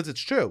literally because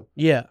it's true.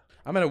 Yeah.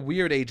 I'm at a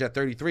weird age at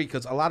 33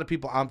 because a lot of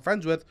people I'm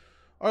friends with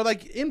are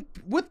like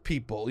with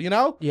people, you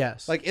know,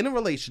 Yes. like in a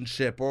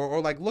relationship or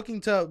like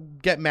looking to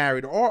get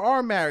married or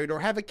are married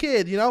or have a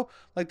kid, you know,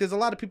 like there's a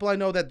lot of people I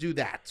know that do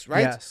that,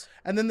 right? Yes.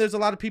 And then there's a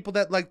lot of people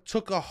that like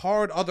took a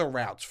hard other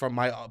routes from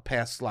my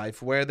past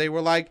life where they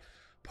were like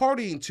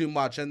partying too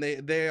much and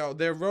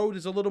their road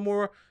is a little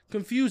more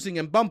confusing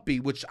and bumpy,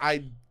 which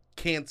I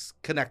can't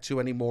connect to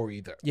anymore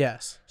either.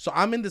 Yes. So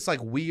I'm in this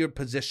like weird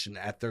position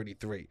at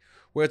 33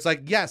 where it's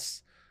like,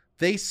 yes,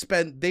 they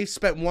spent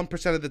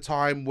 1% of the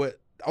time with,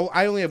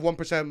 I only have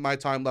 1% of my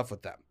time left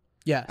with them.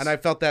 Yes. And I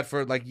felt that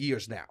for like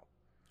years now.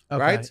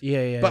 okay. right?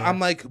 Yeah. But yeah. I'm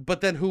like,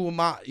 but then who am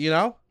I, you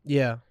know?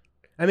 Yeah.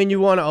 I mean,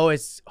 you want to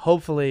always,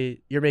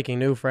 hopefully, you're making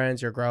new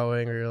friends, you're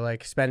growing, or you're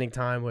like spending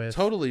time with.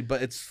 Totally,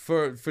 but it's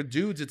for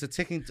dudes, it's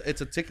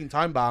a ticking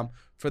time bomb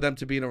for them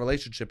to be in a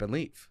relationship and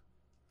leave.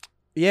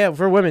 Yeah,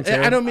 for women too.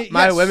 I don't mean-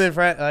 my yes. women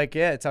friend. Like,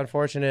 yeah, it's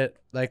unfortunate.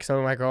 Like some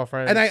of my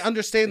girlfriends. And I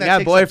understand that got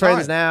takes some boyfriends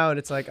time. now, and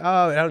it's like,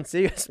 oh, I don't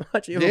see you as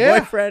much. You have Yeah. a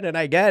boyfriend, and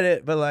I get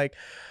it, but like,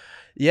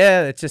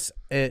 yeah, it's just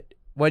it.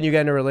 When you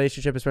get in a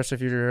relationship, especially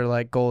if your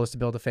like goal is to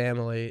build a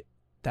family,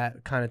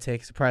 that kind of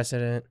takes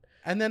precedent.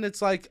 And then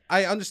it's like,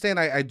 I understand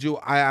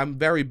I'm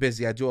very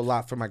busy. I do a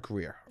lot for my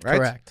career, right?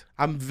 Correct.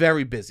 I'm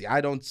very busy.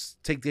 I don't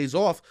take days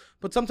off.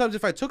 But sometimes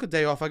if I took a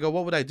day off, I go,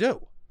 what would I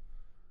do?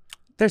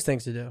 There's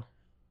things to do.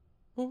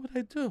 What would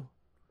I do?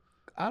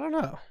 I don't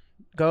know.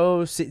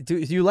 Go see. Do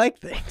you like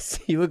things?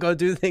 You would go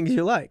do things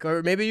you like,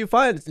 or maybe you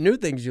find new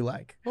things you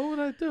like. What would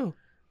I do?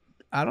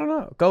 I don't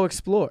know. Go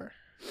explore.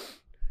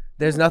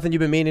 There's nothing you've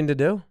been meaning to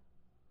do.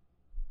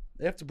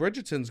 After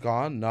Bridgerton's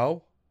gone,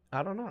 no.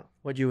 I don't know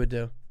what you would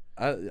do.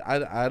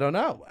 I don't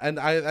know. And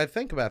I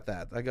think about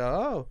that. I go,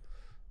 oh,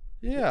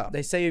 yeah.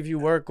 They say if you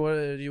work,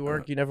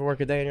 you never work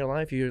a day in your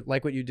life. You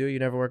like what you do, you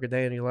never work a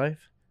day in your life.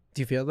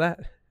 Do you feel that?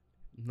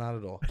 Not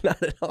at all.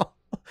 Not at all.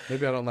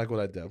 Maybe I don't like what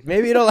I do.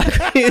 Maybe you don't like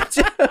what you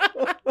do.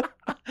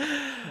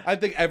 I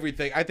think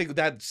everything. I think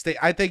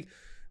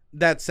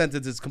that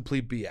sentence is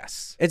complete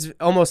BS. It's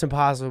almost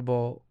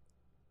impossible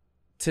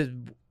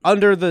to,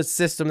 under the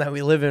system that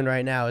we live in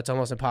right now, it's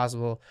almost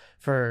impossible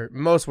for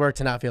most work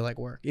to not feel like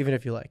work, even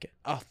if you like it.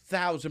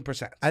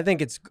 1,000%. I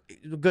think it's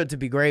good to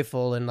be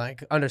grateful and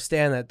like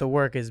understand that the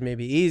work is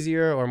maybe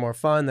easier or more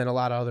fun than a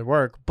lot of other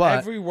work, but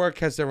Every work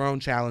has their own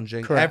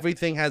challenging. Correct.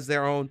 Everything has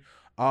their own.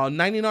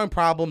 99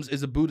 problems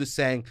is a Buddhist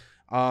saying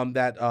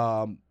that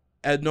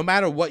no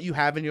matter what you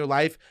have in your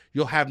life,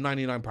 you'll have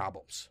 99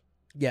 problems.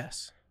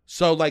 yes.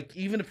 So like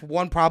even if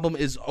one problem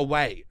is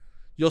away,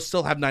 you'll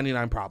still have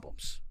 99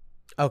 problems.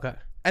 Okay.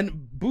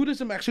 And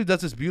Buddhism actually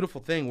does this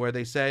beautiful thing where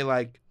they say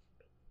like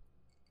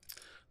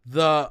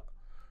the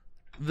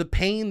the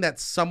pain that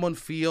someone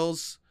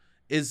feels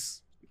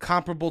is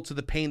comparable to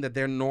the pain that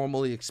they're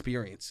normally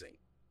experiencing.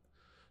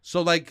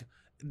 So like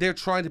they're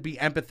trying to be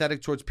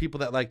empathetic towards people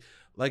that like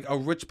a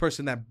rich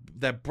person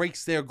that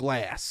breaks their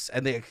glass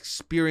and they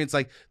experience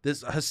like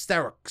this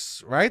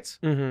hysterics, right?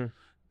 Mm-hmm.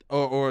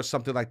 Or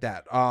something like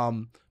that.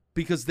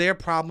 Because their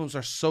problems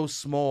are so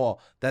small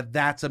that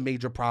that's a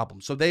major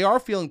problem. So they are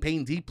feeling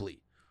pain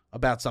deeply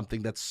about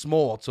something that's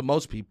small to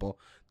most people.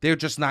 They're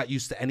just not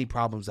used to any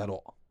problems at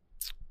all.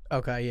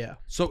 Okay, yeah.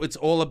 So it's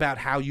all about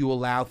how you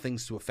allow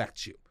things to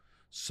affect you.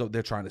 So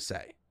they're trying to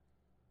say.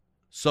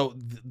 So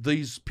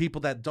these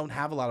people that don't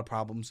have a lot of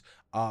problems,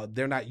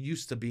 they're not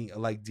used to being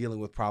like dealing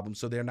with problems.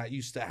 So they're not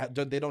used to.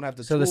 They don't have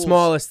the. So tools. the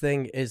smallest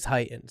thing is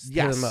heightened to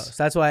Yes. the most.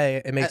 That's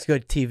why it makes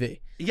good TV.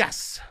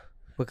 Yes.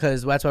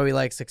 Because that's why we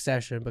like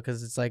Succession,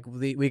 because it's like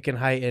we can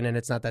heighten and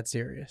it's not that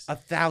serious.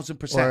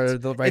 1,000%. Or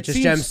the Righteous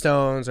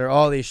Gemstones, or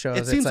all these shows.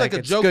 It seems like a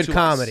it's joke good to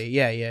comedy.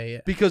 us. Yeah.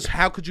 Because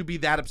how could you be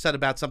that upset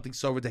about something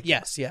so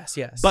ridiculous? Yes.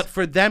 But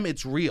for them,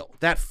 it's real.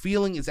 That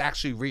feeling is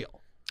actually real.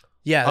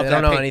 Yeah, of they that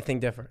don't know pain. anything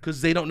different.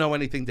 Because they don't know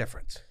anything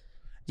different.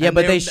 Yeah, And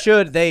but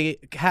they're- they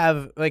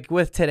have, like,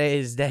 with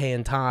today's day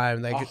and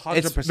time, like, it's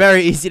 100%.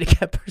 very easy to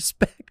get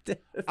perspective.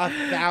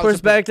 1,000%.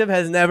 Perspective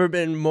has never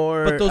been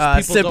more But those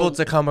people simple don't-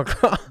 to come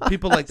across.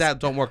 People like that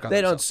don't work on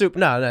They don't themselves.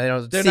 they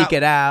don't They're seek not-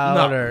 it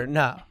out no. or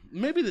no.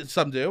 Maybe that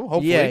some do,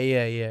 hopefully.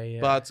 Yeah.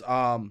 But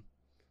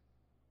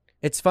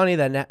It's funny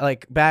that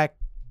like back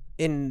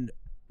in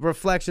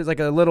Reflections,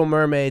 like a Little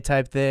Mermaid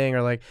type thing,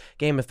 or like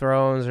Game of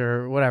Thrones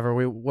or whatever,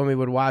 when we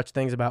would watch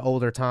things about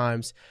older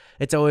times,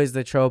 it's always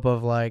the trope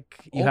of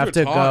like you have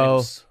to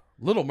go.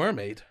 Little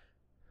Mermaid.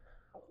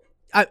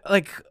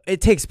 Like it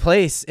takes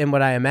place in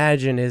what I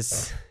imagine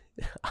is,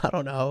 I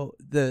don't know,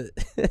 the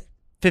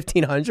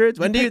 1500s.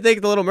 When do you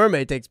think the Little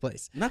Mermaid takes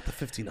place? Not the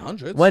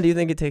 1500s. When do you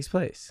think it takes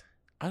place?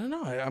 I don't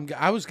know.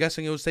 I was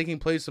guessing it was taking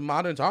place in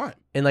modern time.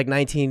 In like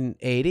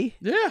 1980?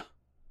 Yeah.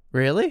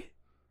 Really?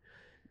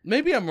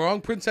 Maybe I'm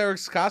wrong. Prince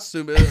Eric's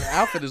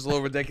outfit is a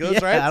little ridiculous,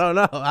 Yeah, right? I don't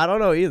know. I don't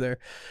know either.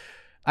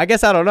 I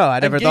guess I don't know. I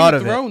never And thought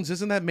Game of of Thrones,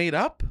 isn't that made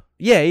up?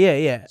 it.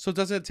 Yeah. So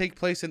doesn't it take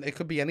place in? It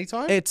could be any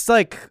time. It's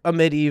like a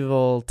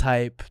medieval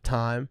type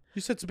time.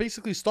 You said it's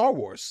basically Star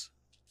Wars.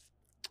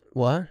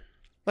 What?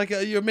 Like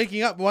you're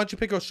making up. Why don't you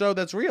pick a show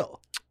that's real?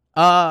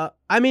 I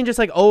mean, just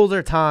like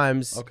older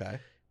times. Okay.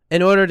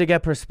 In order to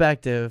get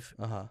perspective,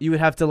 Uh-huh. you would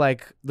have to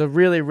like the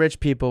really rich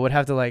people would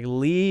have to like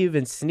leave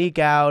and sneak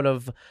out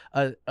of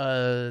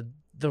the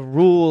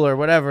rule or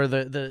whatever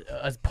the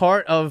a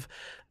part of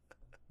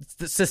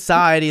the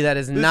society that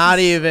is not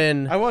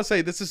even. I want to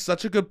say this is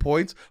such a good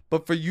point,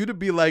 but for you to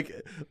be like,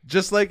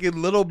 just like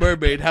in Little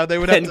Mermaid, how they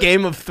would have in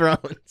Game of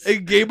Thrones.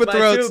 in Game of By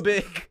Thrones. too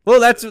big. Well,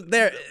 that's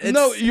there.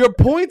 No, your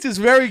point is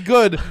very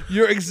good.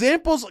 Your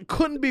examples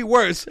couldn't be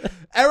worse.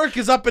 Eric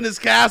is up in his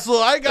castle.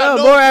 I got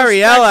no more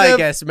Ariel, I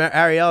perspective. guess.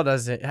 Ariel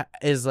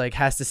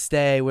has to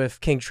stay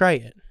with King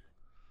Triton.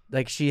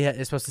 Like she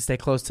is supposed to stay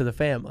close to the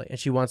family, and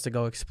she wants to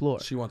go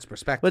explore. She wants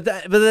perspective.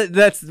 But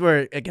that's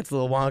where it gets a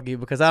little wonky,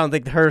 because I don't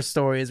think her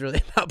story is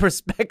really about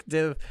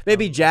perspective.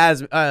 Maybe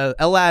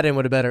Aladdin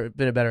would have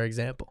been a better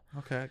example.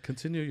 Okay,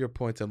 continue your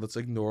point and let's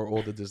ignore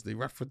all the Disney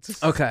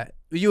references. Okay,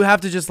 you have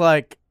to just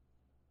like,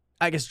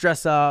 I guess,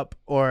 dress up,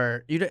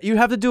 or you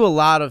have to do a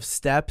lot of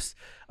steps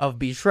of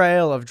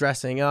betrayal, of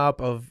dressing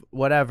up, of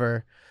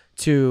whatever,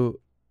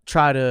 to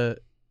try to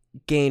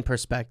gain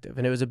perspective.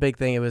 And it was a big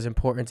thing. It was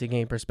important to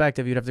gain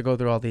perspective. You'd have to go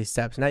through all these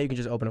steps. Now you can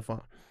just open a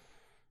phone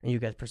and you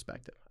get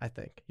perspective. I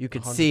think you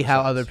could see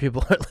how 100%. other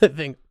people are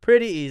living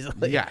pretty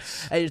easily.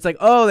 Yes. And it's like,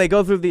 oh, they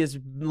go through this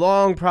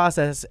long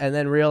process and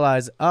then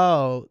realize,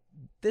 oh,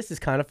 this is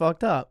kind of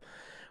fucked up.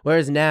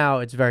 Whereas now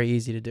it's very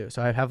easy to do.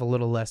 So I have a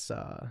little less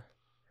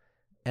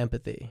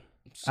empathy.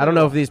 I don't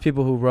know if these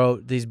people who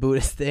wrote these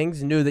Buddhist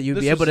things knew that you'd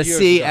This be able to was years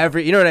see ago.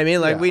 every, you know what I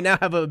mean? Like Yeah. we now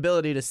have an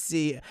ability to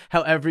see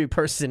how every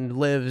person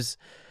lives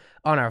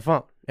on our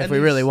phone if And we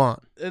really these-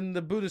 want. And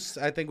the Buddhist,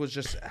 I think, was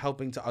just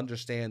helping to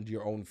understand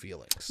your own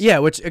feelings. Yeah,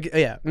 which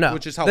no.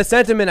 Which is the helpful.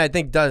 sentiment I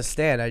think does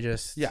stand. I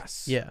just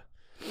Yes. Yeah.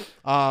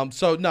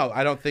 So no,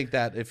 I don't think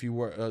that if you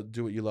work,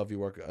 do what you love, you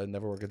work,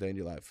 never work a day in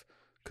your life,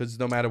 because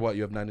no matter what,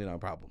 you have 99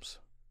 problems.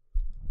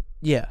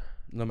 Yeah.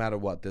 No matter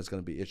what, there's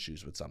going to be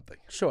issues with something.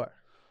 Sure.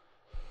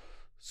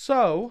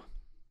 So,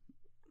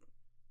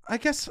 I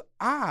guess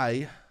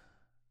I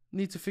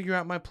need to figure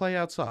out my play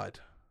outside.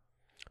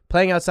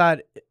 Playing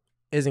outside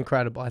is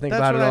incredible. I think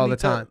about it all the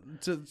time.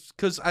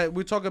 Because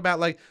we talk about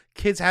like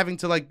kids having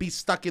to like be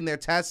stuck in their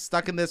tests,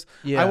 stuck in this.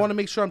 Yeah. I want to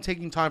make sure I'm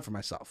taking time for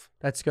myself,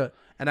 That's good.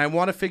 and I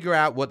want to figure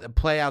out what a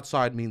play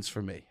outside means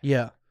for me.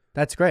 Yeah.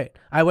 That's great.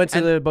 I went to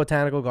And- the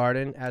botanical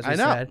garden, as we I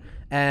know. said,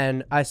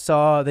 and I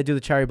saw they do the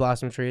cherry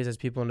blossom trees, as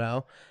people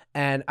know.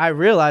 And I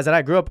realized that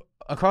I grew up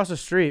across the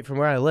street from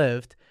where I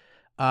lived.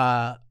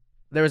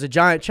 There was a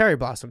giant cherry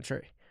blossom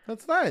tree.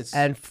 That's nice.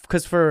 And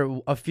because for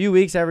a few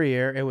weeks every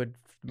year, it would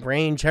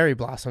rain cherry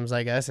blossoms,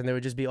 I guess, and they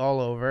would just be all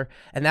over.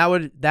 And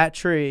that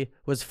tree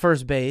was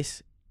first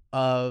base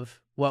of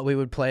what we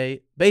would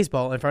play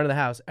baseball in front of the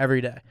house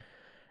every day.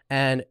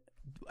 And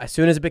as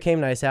soon as it became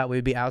nice out,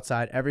 we'd be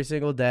outside every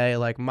single day.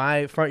 Like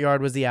my front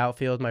yard was the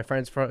outfield, my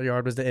friend's front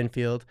yard was the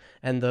infield,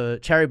 and the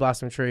cherry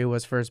blossom tree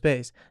was first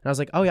base. And I was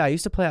like, oh yeah, I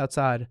used to play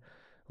outside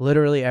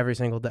literally every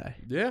single day.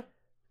 Yeah.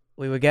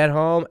 We would get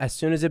home. As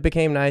soon as it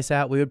became nice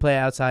out, we would play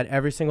outside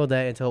every single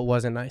day until it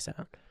wasn't nice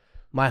out.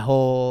 My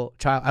whole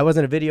child, I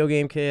wasn't a video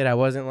game kid. I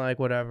wasn't like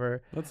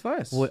whatever. That's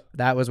nice.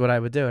 That was what I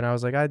would do. And I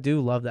was like, I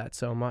do love that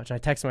so much. And I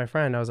texted my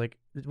friend. I was like,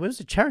 there's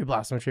a cherry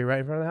blossom tree right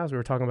in front of the house. We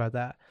were talking about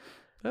that.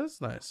 That's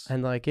nice.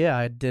 And like, yeah,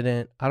 I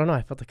don't know.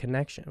 I felt a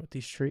connection with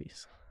these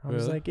trees. I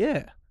was Really? like,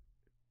 yeah.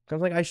 I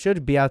was like, I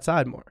should be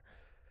outside more.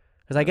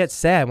 Because I get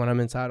sad when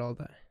I'm inside all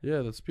day.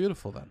 Yeah, that's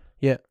beautiful then.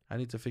 Yeah. I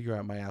need to figure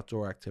out my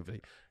outdoor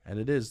activity. And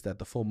it is that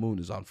the full moon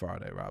is on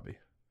Friday, Robbie.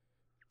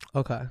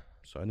 Okay.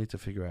 So I need to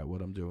figure out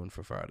what I'm doing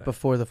for Friday.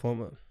 Before the full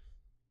moon.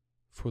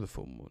 For the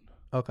full moon.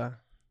 Okay.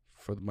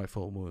 For my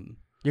full moon.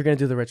 You're going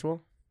to do the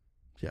ritual?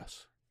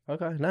 Yes.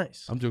 Okay,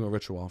 nice. I'm doing a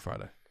ritual on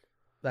Friday.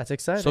 That's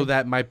exciting. So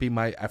that might be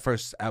my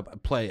first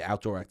play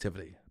outdoor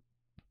activity.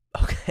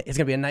 Okay, it's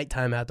going to be a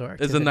nighttime outdoor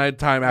activity. It's a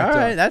nighttime outdoor.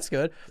 All right, that's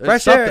good. It's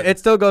Fresh air, something. it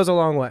still goes a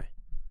long way.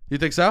 You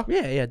think so?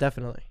 Yeah,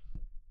 definitely.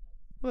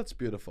 Well, that's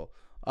beautiful.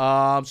 So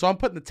I'm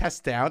putting the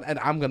test down, and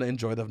I'm gonna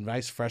enjoy the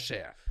nice fresh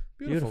air.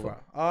 Beautiful.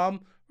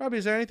 Robbie,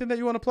 is there anything that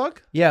you want to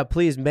plug? Yeah,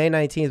 please. May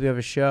 19th, we have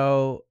a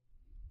show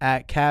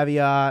at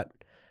Caveat.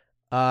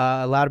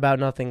 Loud About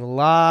Nothing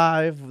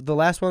live. The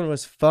last one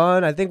was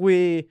fun. I think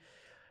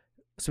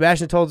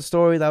Sebastian told the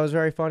story that was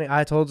very funny.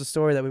 I told the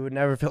story that we would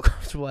never feel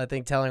comfortable, I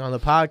think, telling on the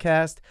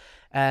podcast.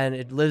 And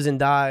it lives and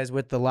dies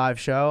with the live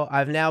show.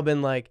 I've now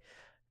been like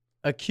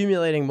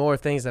accumulating more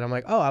things that I'm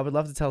like, oh, I would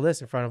love to tell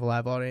this in front of a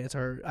live audience.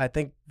 Or I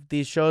think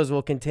these shows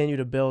will continue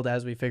to build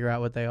as we figure out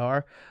what they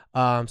are.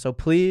 So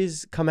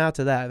please come out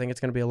to that. I think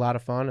it's going to be a lot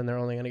of fun, and they're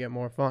only going to get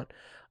more fun.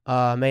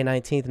 May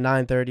 19th,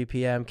 9:30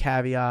 p.m.,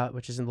 Caveat,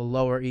 which is in the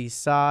Lower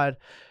East Side.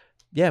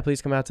 Yeah,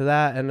 please come out to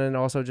that. And then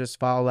also just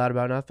follow Loud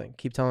About Nothing.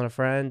 Keep telling a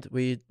friend.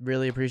 We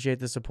really appreciate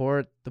the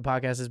support. The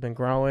podcast has been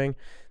growing.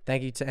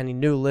 Thank you to any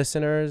new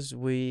listeners.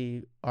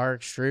 We are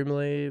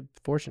extremely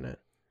fortunate.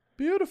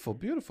 Beautiful,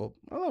 beautiful.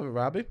 I love it,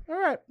 Robbie. All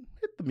right,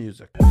 hit the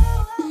music.